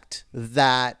fact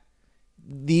that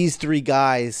these three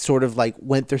guys sort of like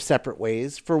went their separate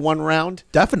ways for one round.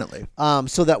 Definitely.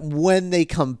 So that when they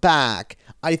come back,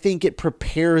 I think it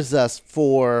prepares us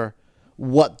for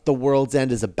what The World's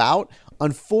End is about.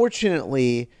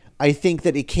 Unfortunately, I think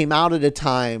that it came out at a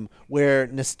time where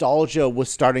nostalgia was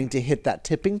starting to hit that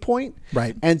tipping point.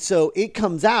 Right. And so it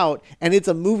comes out and it's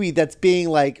a movie that's being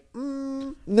like,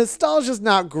 nostalgia's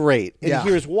not great. And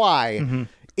here's why. Mm-hmm.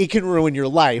 It can ruin your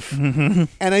life. Mm-hmm.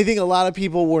 And I think a lot of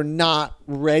people were not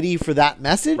ready for that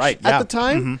message at the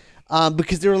time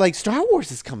because they were like, Star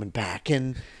Wars is coming back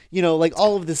and, you know, like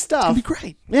all of this stuff. It's going to be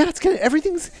great. Yeah, it's going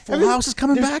to, Full House is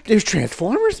coming back. There's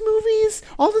Transformers movies.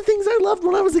 All the things I loved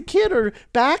when I was a kid are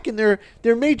back and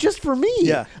they're made just for me.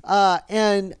 Yeah.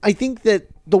 And I think that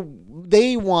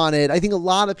I think a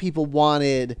lot of people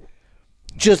wanted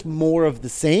just more of the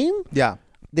same. Yeah.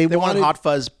 They wanted Hot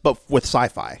Fuzz, but with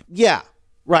sci-fi. Yeah.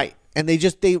 Right. And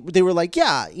they were like,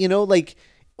 yeah, you know, like,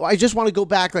 I just want to go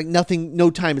back like no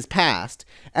time has passed.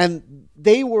 And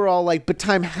they were all like, but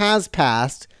time has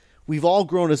passed. We've all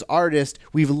grown as artists.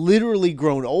 We've literally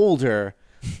grown older.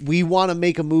 We want to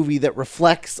make a movie that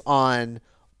reflects on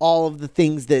all of the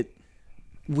things that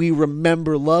we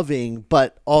remember loving,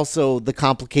 but also the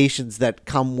complications that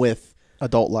come with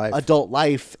adult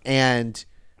life and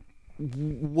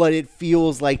what it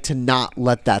feels like to not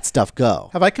let that stuff go.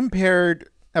 Have I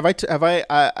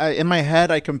in my head,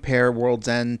 I compare World's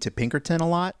End to Pinkerton a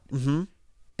lot. Mm-hmm.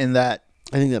 In that,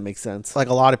 I think that makes sense. Like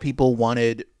a lot of people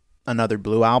wanted another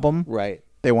Blue album. Right.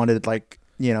 They wanted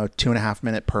 2.5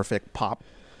 minute perfect pop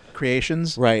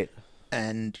creations. Right.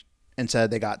 And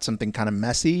instead they got something kind of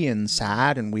messy and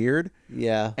sad and weird.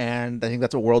 Yeah. And I think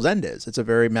that's what World's End is. It's a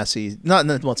very messy, it's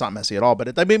not messy at all,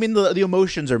 but the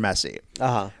emotions are messy.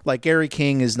 Uh-huh. Like Gary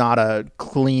King is not a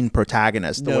clean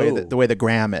protagonist the way that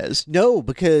Graham is. No,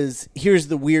 because here's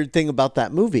the weird thing about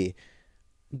that movie.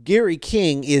 Gary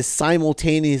King is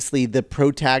simultaneously the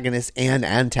protagonist and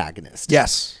antagonist.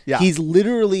 Yes. Yeah. He's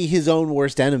literally his own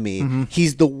worst enemy. Mm-hmm.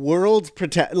 He's the world's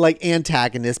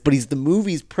antagonist, but he's the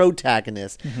movie's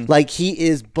protagonist. Mm-hmm. Like he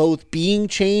is both being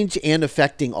changed and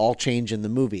affecting all change in the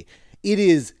movie. It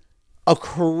is a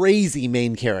crazy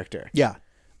main character. Yeah.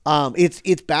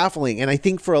 It's baffling, and I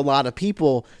think for a lot of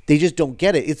people, they just don't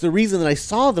get it. It's the reason that I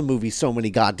saw the movie so many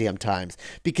goddamn times,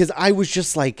 because I was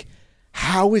just like,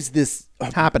 how is this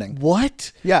happening?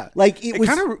 What? Yeah, like it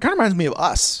kind of reminds me of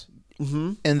Us,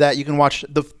 in that you can watch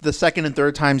the second and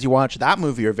third times you watch that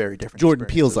movie are very different. Jordan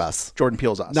Peele's Us,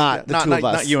 not the two of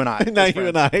us, not you and I, not you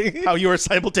and I. How you are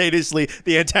simultaneously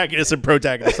the antagonist and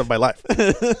protagonist of my life.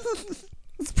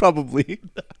 It's probably.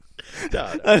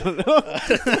 No. I don't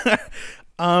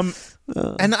know.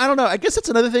 And I don't know. I guess that's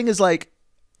another thing is like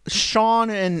Sean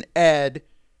and Ed.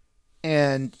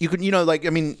 And you can, I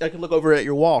could look over at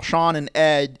your wall. Sean and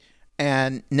Ed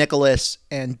and Nicholas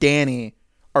and Danny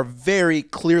are very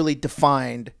clearly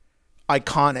defined,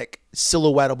 iconic,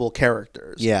 silhouettable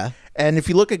characters. Yeah. And if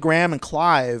you look at Graham and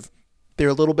Clive, they're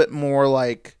a little bit more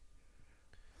like,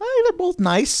 they're both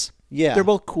nice. Yeah. They're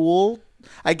both cool.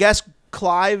 I guess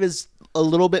Clive is a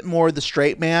little bit more the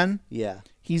straight man. Yeah.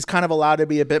 He's kind of allowed to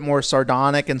be a bit more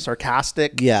sardonic and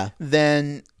sarcastic. Yeah.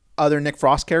 Than other Nick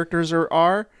Frost characters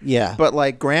are. Yeah. But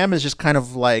like Graham is just kind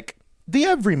of like the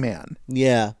everyman.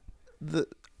 Yeah.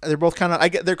 They're both kind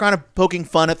of they're kind of poking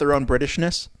fun at their own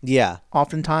Britishness. Yeah.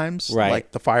 Oftentimes. Right.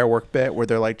 Like the firework bit where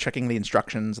they're like checking the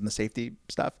instructions and the safety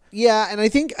stuff. Yeah, and I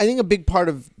think a big part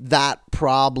of that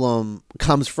problem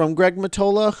comes from Greg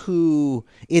Mottola, who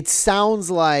it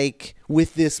sounds like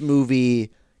with this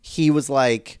movie he was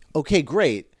like, okay,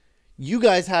 great. You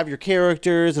guys have your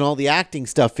characters and all the acting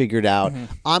stuff figured out. Mm-hmm.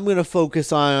 I'm going to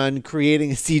focus on creating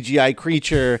a CGI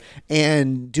creature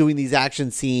and doing these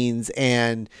action scenes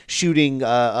and shooting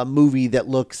a movie that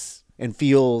looks and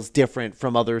feels different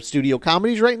from other studio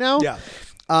comedies right now. Yeah.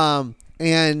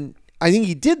 And I think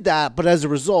he did that, but as a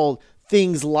result,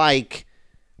 things like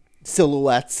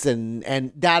silhouettes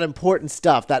and that important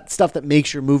stuff, that stuff that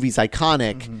makes your movies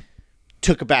iconic,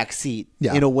 took a back seat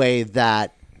in a way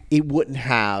that it wouldn't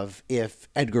have if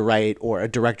Edgar Wright or a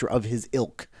director of his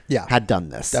ilk had done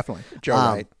this. Definitely. Joe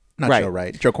Wright. Not Joe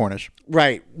Wright. Joe Cornish.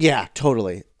 Right. Yeah,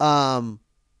 totally.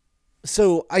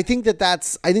 So I think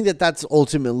that's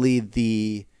ultimately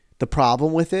the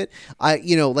problem with it.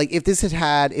 If this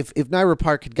had if Naira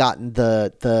Park had gotten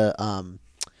the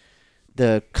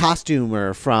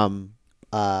costumer from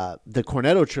the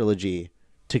Cornetto trilogy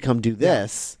to come do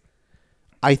this,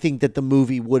 I think that the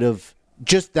movie would have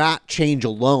just that change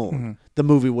alone, the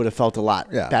movie would have felt a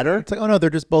lot better. It's like, oh no, they're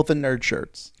just both in nerd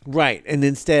shirts. Right. And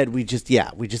instead we just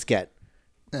get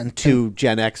two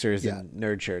Gen Xers in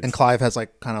nerd shirts. And Clive has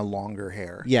like kind of longer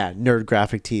hair. Yeah, nerd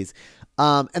graphic tees.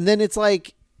 And then it's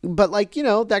like, but like,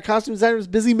 that costume designer was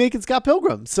busy making Scott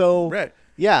Pilgrim. So, Right.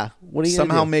 Yeah. What are you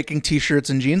somehow gonna do? making T-shirts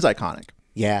and jeans iconic?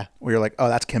 Yeah. Where you're like, oh,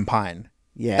 that's Kim Pine.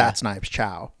 Yeah. That's Knives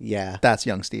Chow. Yeah. That's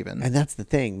Young Steven. And that's the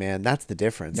thing, man. That's the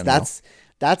difference. You know?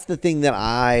 That's the thing that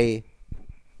I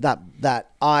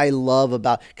love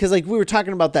about, because like we were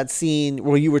talking about that scene,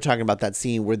 or you were talking about that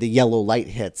scene where the yellow light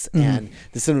hits and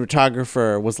the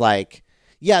cinematographer was like,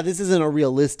 yeah, this isn't a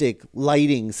realistic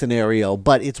lighting scenario,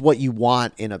 but it's what you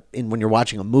want in when you're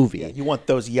watching a movie. Yeah, you want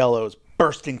those yellows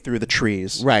bursting through the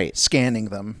trees, right? Scanning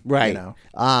them, right?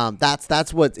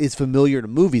 That's what is familiar to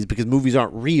movies, because movies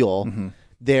aren't real;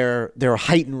 they're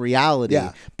heightened reality.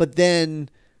 Yeah. But then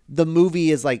the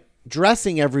movie is like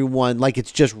dressing everyone like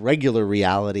it's just regular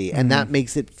reality, and that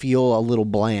makes it feel a little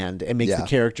bland. It makes the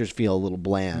characters feel a little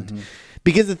bland.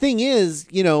 Because the thing is,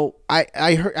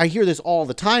 I hear this all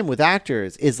the time with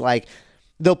actors, is like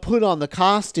they'll put on the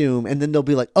costume and then they'll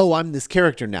be like, oh, I'm this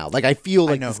character now. Like I feel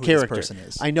like this character.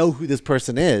 I know who this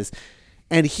person is.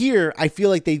 And here I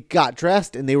feel like they got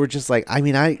dressed and they were just like, I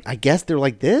mean, I guess they're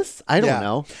like this. I don't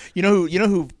know. You know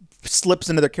who slips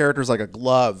into their characters like a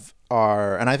glove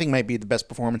are, and I think might be the best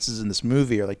performances in this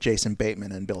movie, are like Jason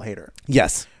Bateman and Bill Hader.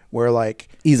 Yes. Where like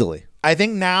easily. I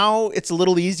think now it's a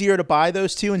little easier to buy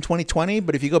those two in 2020,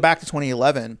 but if you go back to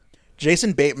 2011,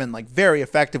 Jason Bateman like very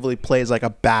effectively plays like a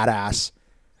badass,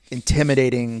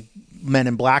 intimidating Men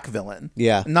in Black villain.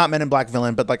 Yeah. Not Men in Black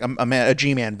villain, but like a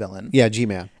G-Man villain. Yeah,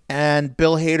 G-Man. And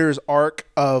Bill Hader's arc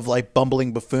of like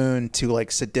bumbling buffoon to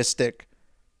like sadistic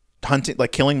hunting,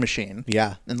 like killing machine.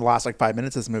 Yeah. In the last like 5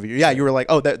 minutes of this movie. Yeah, you were like,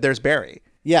 oh, there's Barry.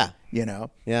 Yeah. Yeah.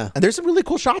 And there's some really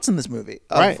cool shots in this movie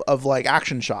of like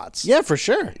action shots. Yeah, for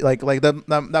sure. Like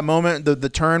that moment, the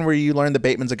turn where you learn that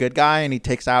Bateman's a good guy and he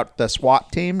takes out the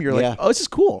SWAT team. You're like, oh, this is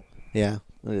cool. Yeah,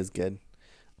 it is good.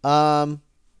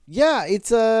 Yeah,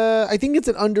 it's I think it's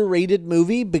an underrated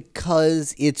movie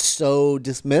because it's so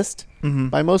dismissed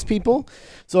by most people.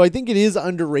 So I think it is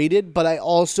underrated, but I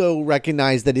also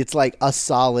recognize that it's like a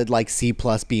solid like C+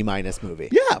 B- movie.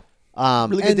 Yeah.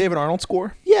 Really good David Arnold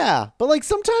score. Yeah, but like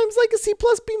sometimes like a C+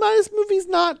 B- movie's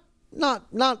not That's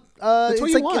it's what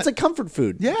you like want. it's like comfort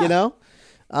food. Yeah.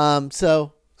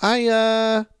 So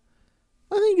I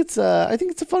think it's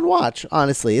a fun watch.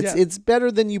 Honestly, it's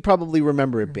better than you probably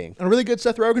remember it being. And a really good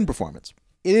Seth Rogen performance.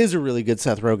 It is a really good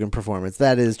Seth Rogen performance.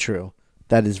 That is true.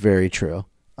 That is very true.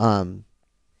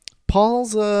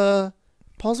 Paul's a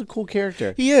cool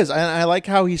character. He is, and I like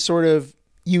how he sort of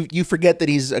you forget that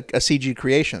he's a CG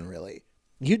creation, really.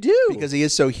 You do, because he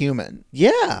is so human.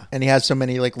 Yeah, and he has so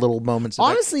many like little moments.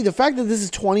 Honestly, the fact that this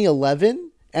is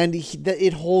 2011 and that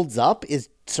it holds up is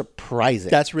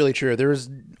surprising. That's really true. There's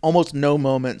almost no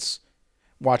moments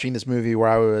watching this movie where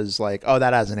I was like, "Oh,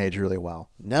 that hasn't aged really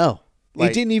well." No,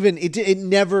 it didn't even. It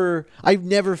never. I've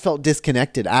never felt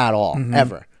disconnected at all,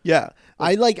 ever. Yeah.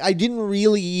 I didn't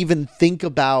really even think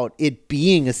about it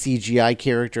being a CGI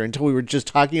character until we were just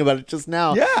talking about it just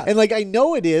now. Yeah. And like, I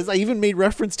know it is. I even made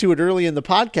reference to it early in the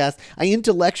podcast. I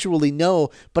intellectually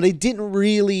know, but I didn't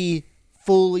really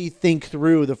fully think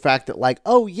through the fact that like,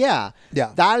 oh yeah,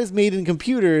 that is made in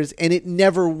computers, and it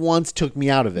never once took me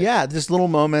out of it. Yeah, just little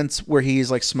moments where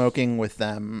he's like smoking with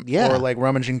them, or like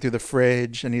rummaging through the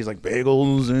fridge, and he's like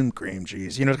bagels and cream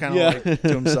cheese, kind of like to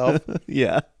himself.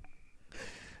 Yeah.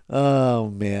 Oh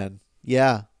man,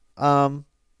 yeah.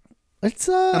 It's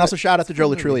and also shout out to Joe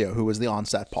Latrilio, who was the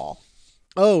onset Paul.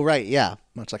 Oh right, yeah.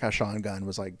 Much like how Sean Gunn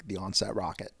was like the onset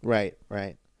Rocket. Right.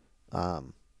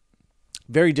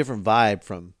 Very different vibe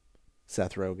from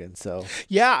Seth Rogen. So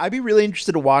yeah, I'd be really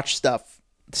interested to watch stuff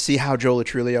to see how Joe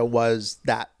Latrilio was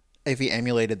that, if he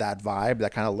emulated that vibe,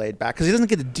 that kind of laid back, because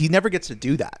he never gets to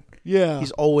do that. Yeah,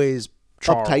 he's always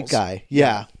Charles. Uptight guy.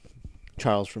 Yeah.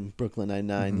 Charles from Brooklyn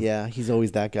Nine-Nine. Yeah, he's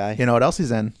always that guy. You know what else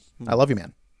he's in? I Love You,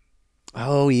 Man.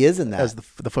 Oh, he is in that. As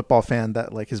the football fan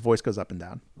that like his voice goes up and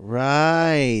down.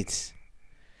 Right.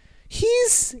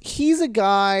 He's a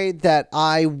guy that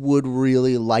I would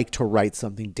really like to write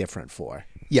something different for.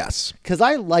 Yes. Because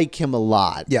I like him a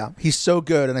lot. Yeah, he's so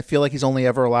good, and I feel like he's only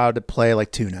ever allowed to play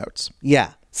like two notes.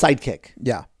 Yeah, sidekick.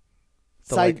 Yeah.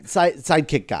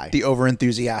 Sidekick guy. The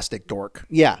over-enthusiastic dork.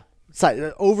 Yeah.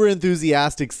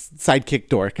 Over-enthusiastic sidekick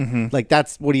dork. Like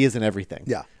that's what he is in everything.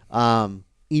 Yeah.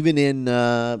 Even in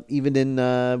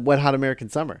Wet Hot American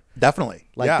Summer. Definitely.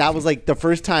 Like that was like the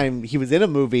first time he was in a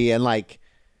movie, and like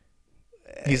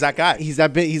he's that guy. He's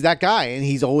that guy, and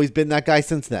he's always been that guy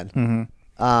since then.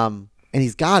 and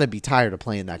he's got to be tired of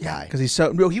playing that guy. Because he's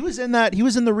so. No, he was in that. He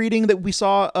was in the reading that we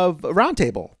saw of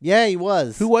Roundtable. Yeah, he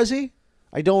was. Who was he?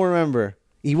 I don't remember.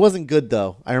 He wasn't good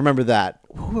though. I remember that.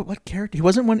 What character? He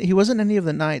wasn't one. He wasn't any of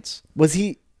the knights. Was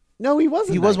he? No, he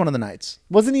wasn't. He was one of the knights.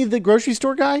 Wasn't he the grocery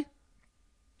store guy?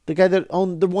 The guy that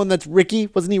owned the one that's Ricky?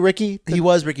 Wasn't he Ricky? He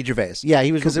was Ricky Gervais. Yeah,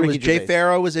 he was. Because it was Jay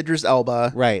Farrow was Idris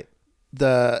Elba. Right.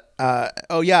 Yeah.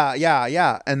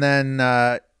 And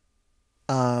then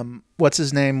what's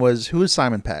his name who was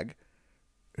Simon Pegg?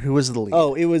 Who was the lead?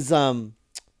 Oh, it was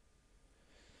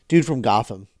dude from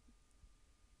Gotham.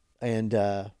 And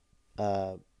the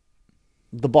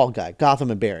bald guy,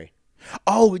 Gotham and Barry.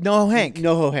 Oh, NoHo Hank.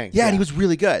 NoHo Hank. Yeah, and he was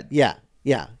really good. Yeah.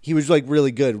 He was like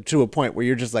really good to a point where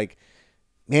you're just like,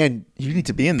 man, you need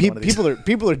to be in one of these.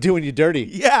 People are doing you dirty.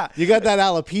 Yeah, you got that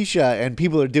alopecia, and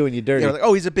people are doing you dirty. Like,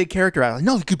 oh, he's a big character. Like,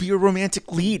 no, he could be a romantic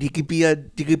lead. He could be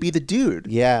the dude.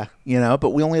 Yeah, but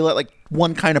we only let like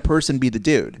one kind of person be the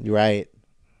dude. You're right,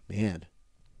 man.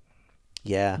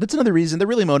 Yeah, that's another reason that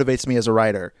really motivates me as a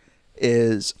writer.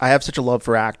 Is I have such a love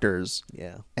for actors.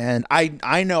 Yeah, and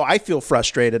I know I feel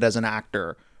frustrated as an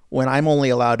actor when I'm only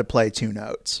allowed to play 2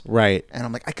 notes. Right, and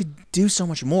I'm like, I could do so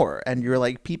much more. And you're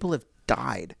like, people have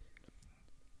died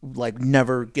like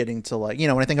never getting to like,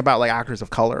 when I think about like actors of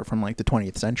color from like the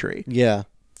 20th century,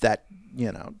 that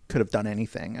could have done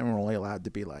anything, and we're only allowed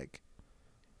to be like,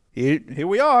 here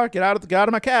we are, get out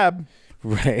of my cab.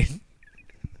 Right.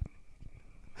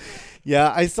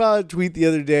 Yeah, I saw a tweet the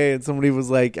other day, and somebody was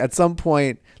like, at some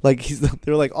point, like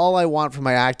they're like, all I want for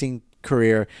my acting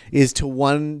career is to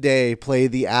one day play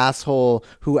the asshole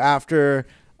who, after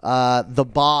the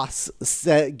boss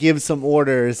gives some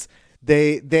orders,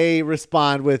 they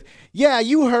respond with, "Yeah,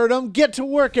 you heard him. Get to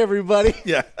work, everybody."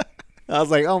 Yeah. I was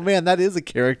like, "Oh man, that is a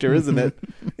character, isn't it?"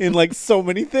 In like so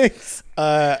many things.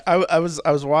 I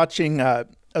was watching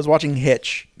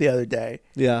Hitch the other day.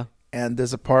 Yeah. And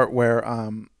there's a part where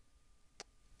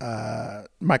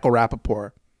Michael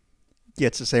Rappaport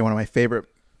gets to say one of my favorite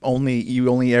you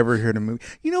only ever hear in a movie.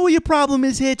 You know what your problem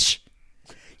is, Hitch?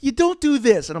 You don't do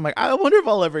this. And I'm like, I wonder if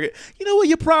I'll ever get, you know what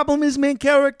your problem is, main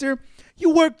character?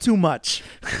 You work too much.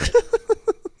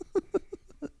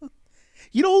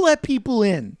 You don't let people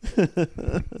in.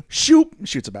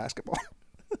 Shoots a basketball.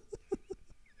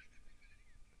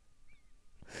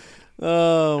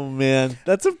 Oh man,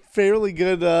 that's a fairly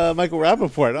good Michael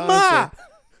Rappaport, honestly.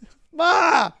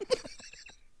 Ma!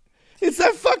 It's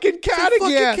that fucking cat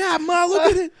again. Fucking cat, Ma,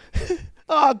 look at it.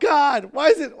 Oh God, why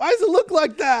does it look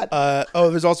like that?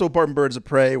 There's also a part in Birds of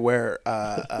Prey where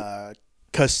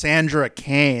Cassandra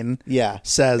Cain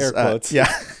says, air quotes.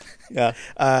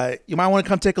 you might want to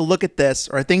come take a look at this,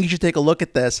 or I think you should take a look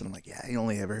at this. And I'm like, yeah, you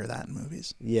only ever hear that in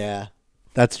movies. Yeah,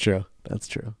 that's true.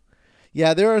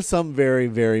 Yeah, there are some very,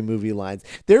 very movie lines.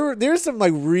 There's some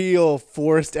like real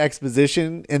forced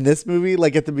exposition in this movie,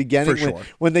 like at the beginning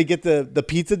when they get the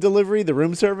pizza delivery, the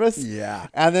room service. Yeah.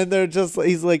 And then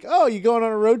he's like, "Oh, you going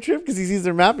on a road trip?" Because he sees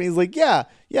their map and he's like, "Yeah,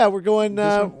 we're going,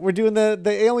 we're doing the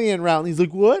alien route." And he's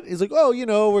like, "What?" He's like, "Oh,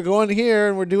 we're going here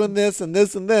and we're doing this and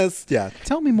this and this." Yeah.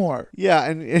 Tell me more. Yeah.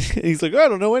 And he's like, "I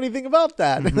don't know anything about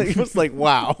that." And he was like,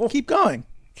 "Wow." Keep going.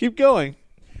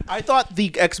 I thought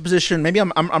the exposition, maybe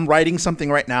I'm writing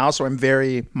something right now, so I'm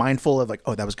very mindful of like,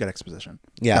 oh, that was good exposition.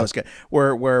 Yeah. That was good.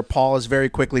 Where Paul is very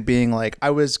quickly being like,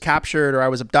 I was captured or I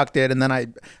was abducted, and then I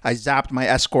zapped my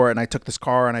escort and I took this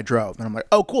car and I drove. And I'm like,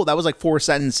 oh, cool. That was like 4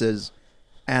 sentences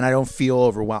and I don't feel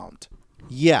overwhelmed.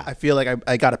 Yeah. I feel like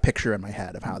I got a picture in my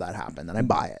head of how that happened and I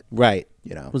buy it. Right.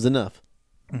 It was enough.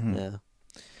 Mm-hmm. Yeah.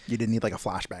 You didn't need like a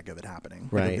flashback of it happening,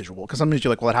 right? Like a visual, because sometimes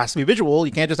you're like, well, it has to be visual.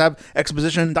 You can't just have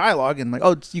exposition and dialogue, and like,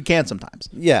 oh, you can sometimes.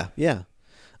 Yeah.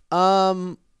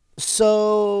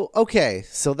 So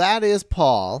that is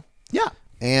Paul. Yeah.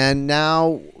 And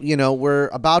now we're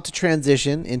about to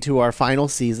transition into our final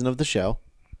season of the show.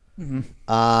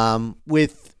 Mm-hmm.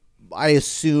 With I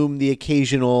assume the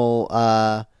occasional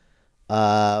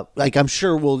like I'm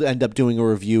sure we'll end up doing a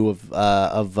review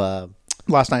of.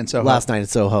 Last Night in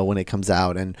Soho when it comes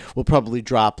out, and we'll probably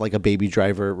drop like a Baby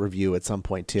Driver review at some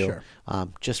point too, sure.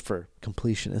 Just for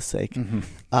completionist's sake.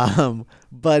 Mm-hmm.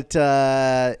 But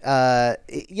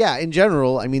in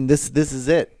general, I mean this is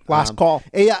it. Last call.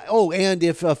 Yeah. Oh, and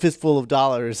if a Fistful of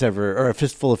Dollars or a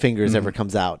Fistful of Fingers ever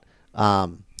comes out,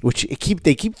 which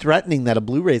they keep threatening that a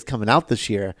Blu-ray's coming out this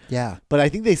year. Yeah. But I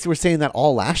think they were saying that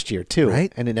all last year too,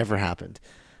 right? And it never happened.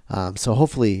 So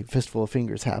hopefully Fistful of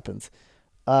Fingers happens.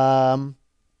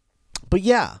 But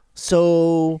yeah,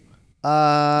 so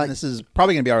this is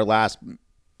probably going to be our last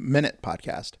minute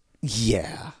podcast.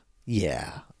 Yeah.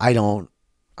 I don't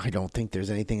I don't think there's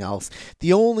anything else.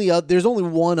 There's only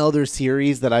one other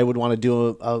series that I would want to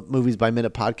do a movies by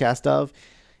minute podcast of,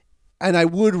 and I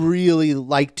would really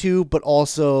like to, but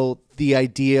also the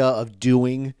idea of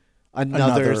doing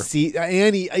another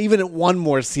even one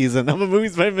more season of a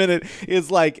movies by minute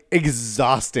is like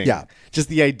exhausting. Yeah, just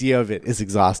the idea of it is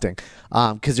exhausting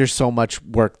because there's so much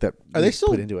work that they still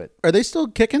put into it. Are they still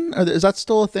kicking? Is that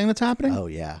still a thing that's happening? Oh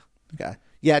yeah. Okay.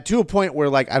 Yeah, to a point where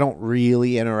like I don't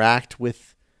really interact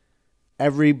with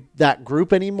that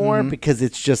group anymore because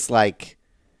it's just like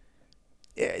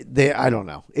I don't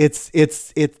know. It's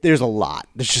there's a lot.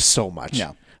 There's just so much.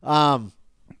 Yeah.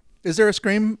 Is there a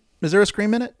Scream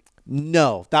in it?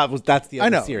 No, that's the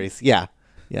other series. Yeah.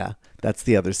 That's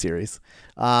the other series.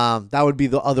 That would be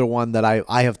the other one that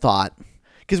I have thought,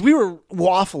 because we were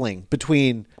waffling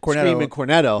between Scream and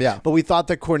Cornetto. Yeah. But we thought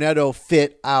that Cornetto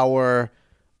fit our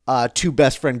two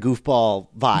best friend goofball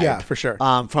vibe. Yeah, for sure.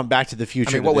 From Back to the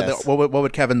Future. I mean, what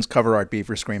would Kevin's cover art be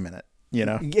for Scream in it? You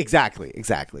know, exactly.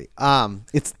 It's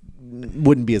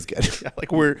wouldn't be as good. Yeah,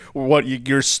 like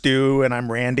you're Stu and I'm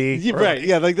Randy, right?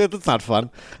 Yeah, like that's not fun.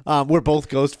 We're both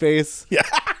Ghostface. Yeah,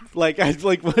 like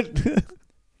what?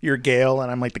 You're Gale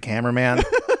and I'm like the cameraman.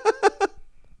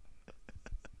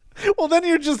 Well, then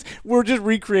we're just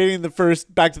recreating the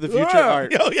first Back to the Future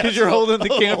art because you're holding the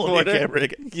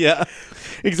camcorder. Yeah,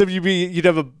 except you'd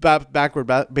have a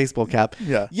backward baseball cap.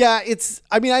 Yeah.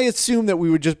 I mean, I assume that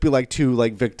we would just be like two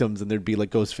like victims, and there'd be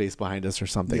like Ghostface behind us or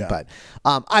something. Yeah. But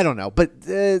I don't know. But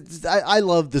I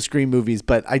love the Scream movies,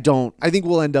 but I don't. I think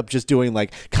we'll end up just doing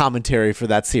like commentary for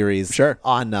that series,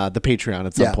 on the Patreon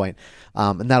at some point,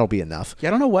 and that'll be enough. Yeah,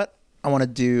 I don't know what I want to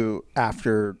do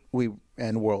after we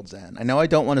end World's End. I know I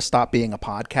don't want to stop being a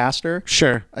podcaster.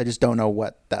 Sure. I just don't know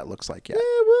what that looks like yet.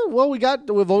 Well, we've got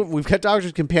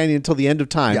Doctor's Companion until the end of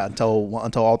time. Yeah,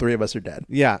 until all three of us are dead.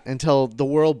 Yeah, until the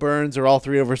world burns or all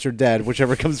three of us are dead,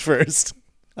 whichever comes first.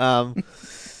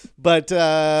 But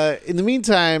in the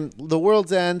meantime, the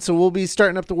World's End. So we'll be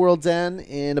starting up the World's End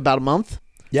in about a month.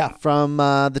 Yeah, from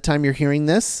the time you're hearing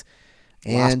this.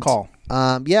 Last call.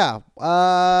 I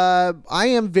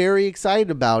am very excited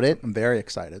about it. I'm very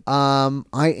excited.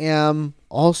 I am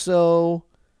also,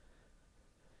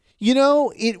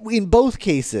 in both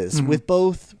cases, with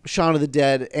both Shaun of the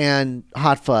Dead and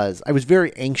Hot Fuzz, I was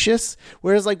very anxious.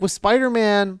 Whereas like with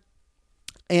Spider-Man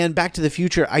and Back to the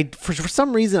Future, for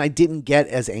some reason I didn't get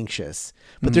as anxious.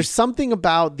 But there's something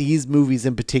about these movies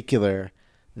in particular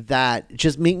that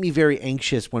just make me very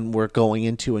anxious when we're going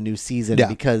into a new season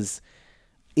because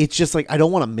it's just like I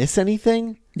don't want to miss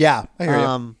anything. Yeah, I hear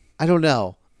you. I don't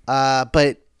know,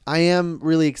 but I am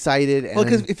really excited. Well,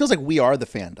 because it feels like we are the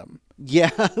fandom. Yeah,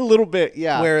 a little bit.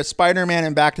 Yeah. Whereas Spider-Man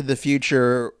and Back to the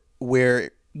Future,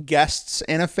 we're guests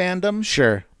in a fandom.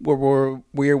 Sure. Where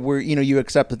we're you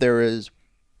accept that there is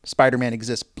Spider-Man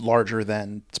exists larger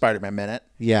than Spider-Man Minute.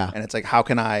 Yeah. And it's like how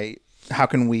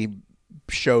can we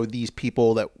show these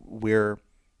people that we're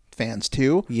fans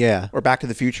too? Yeah. Or Back to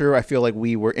the Future, I feel like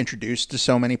we were introduced to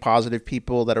so many positive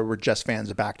people that were just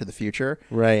fans of Back to the Future,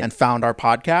 right? And found our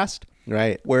podcast,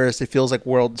 right? Whereas it feels like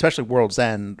especially World's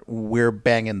End, we're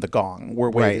banging the gong, we're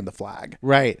waving the flag,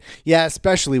 right? Yeah,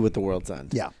 especially with the World's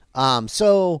End. Yeah.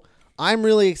 So I'm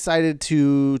really excited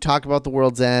to talk about the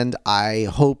World's End. I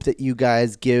hope that you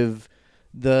guys give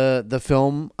the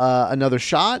film another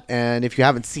shot, and if you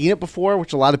haven't seen it before,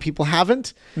 which a lot of people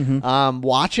haven't,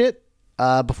 watch it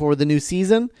before the new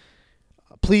season.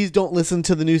 Please don't listen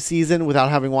to the new season without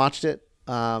having watched it.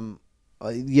 There's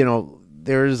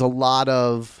a lot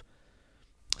of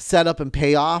setup and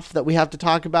payoff that we have to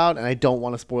talk about, and I don't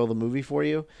want to spoil the movie for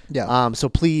you. Yeah. So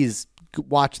please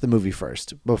watch the movie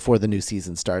first before the new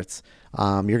season starts.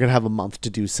 You're going to have a month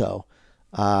to do so.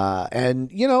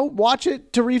 And watch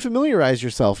it to refamiliarize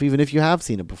yourself, even if you have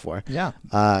seen it before. Yeah.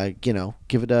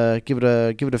 Give it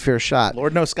a fair shot.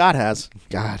 Lord knows Scott has.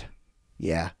 God.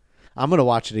 Yeah. I'm going to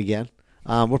watch it again.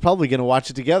 We're probably going to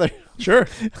watch it together. Sure.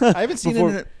 I haven't seen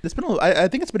it. I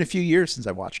think it's been a few years since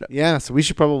I watched it. Yeah. So we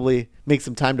should probably make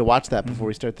some time to watch that before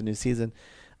we start the new season.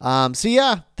 So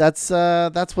yeah, that's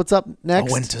what's up next.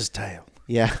 A Winter's Tale.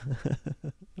 Yeah.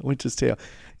 A Winter's Tale.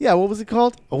 Yeah. What was it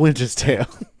called? A Winter's Tale.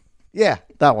 Yeah.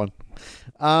 That one.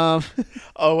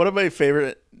 One of my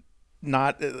favorite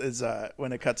is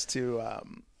when it cuts to,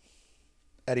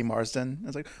 Eddie Marsden. I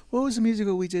was like, what was the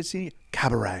musical we just seen?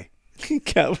 Cabaret.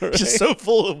 Cabaret. Just so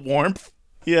full of warmth.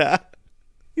 Yeah.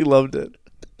 He loved it.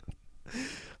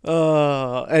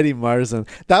 Oh, Eddie Marsden.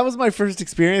 That was my first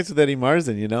experience with Eddie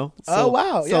Marsden, So, oh,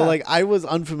 wow. So, I was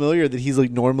unfamiliar that he's,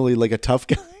 normally, a tough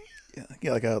guy.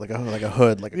 Yeah, like a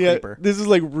hood, like a Yeah, creeper. this is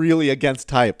like really against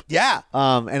type. Yeah.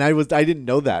 And I didn't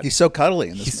know that. He's so cuddly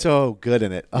in this. He's so good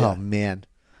in it. Oh man.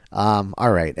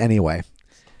 All right. Anyway,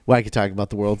 well, I could talk about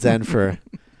The World's End for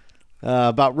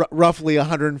about roughly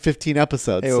 115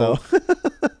 episodes. Hey-o.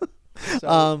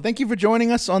 So, Thank you for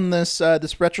joining us on this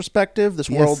this retrospective, this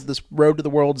road to the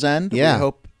world's end. Yeah. We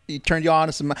hope it turned you on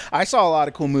to some. I saw a lot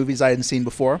of cool movies I hadn't seen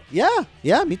before. yeah,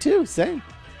 me too. Same.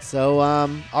 So,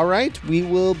 all right, we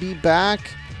will be back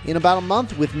in about a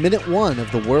month with minute 1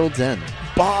 of The World's End.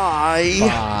 Bye.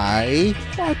 Bye.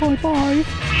 Bye. Bye.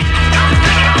 Bye.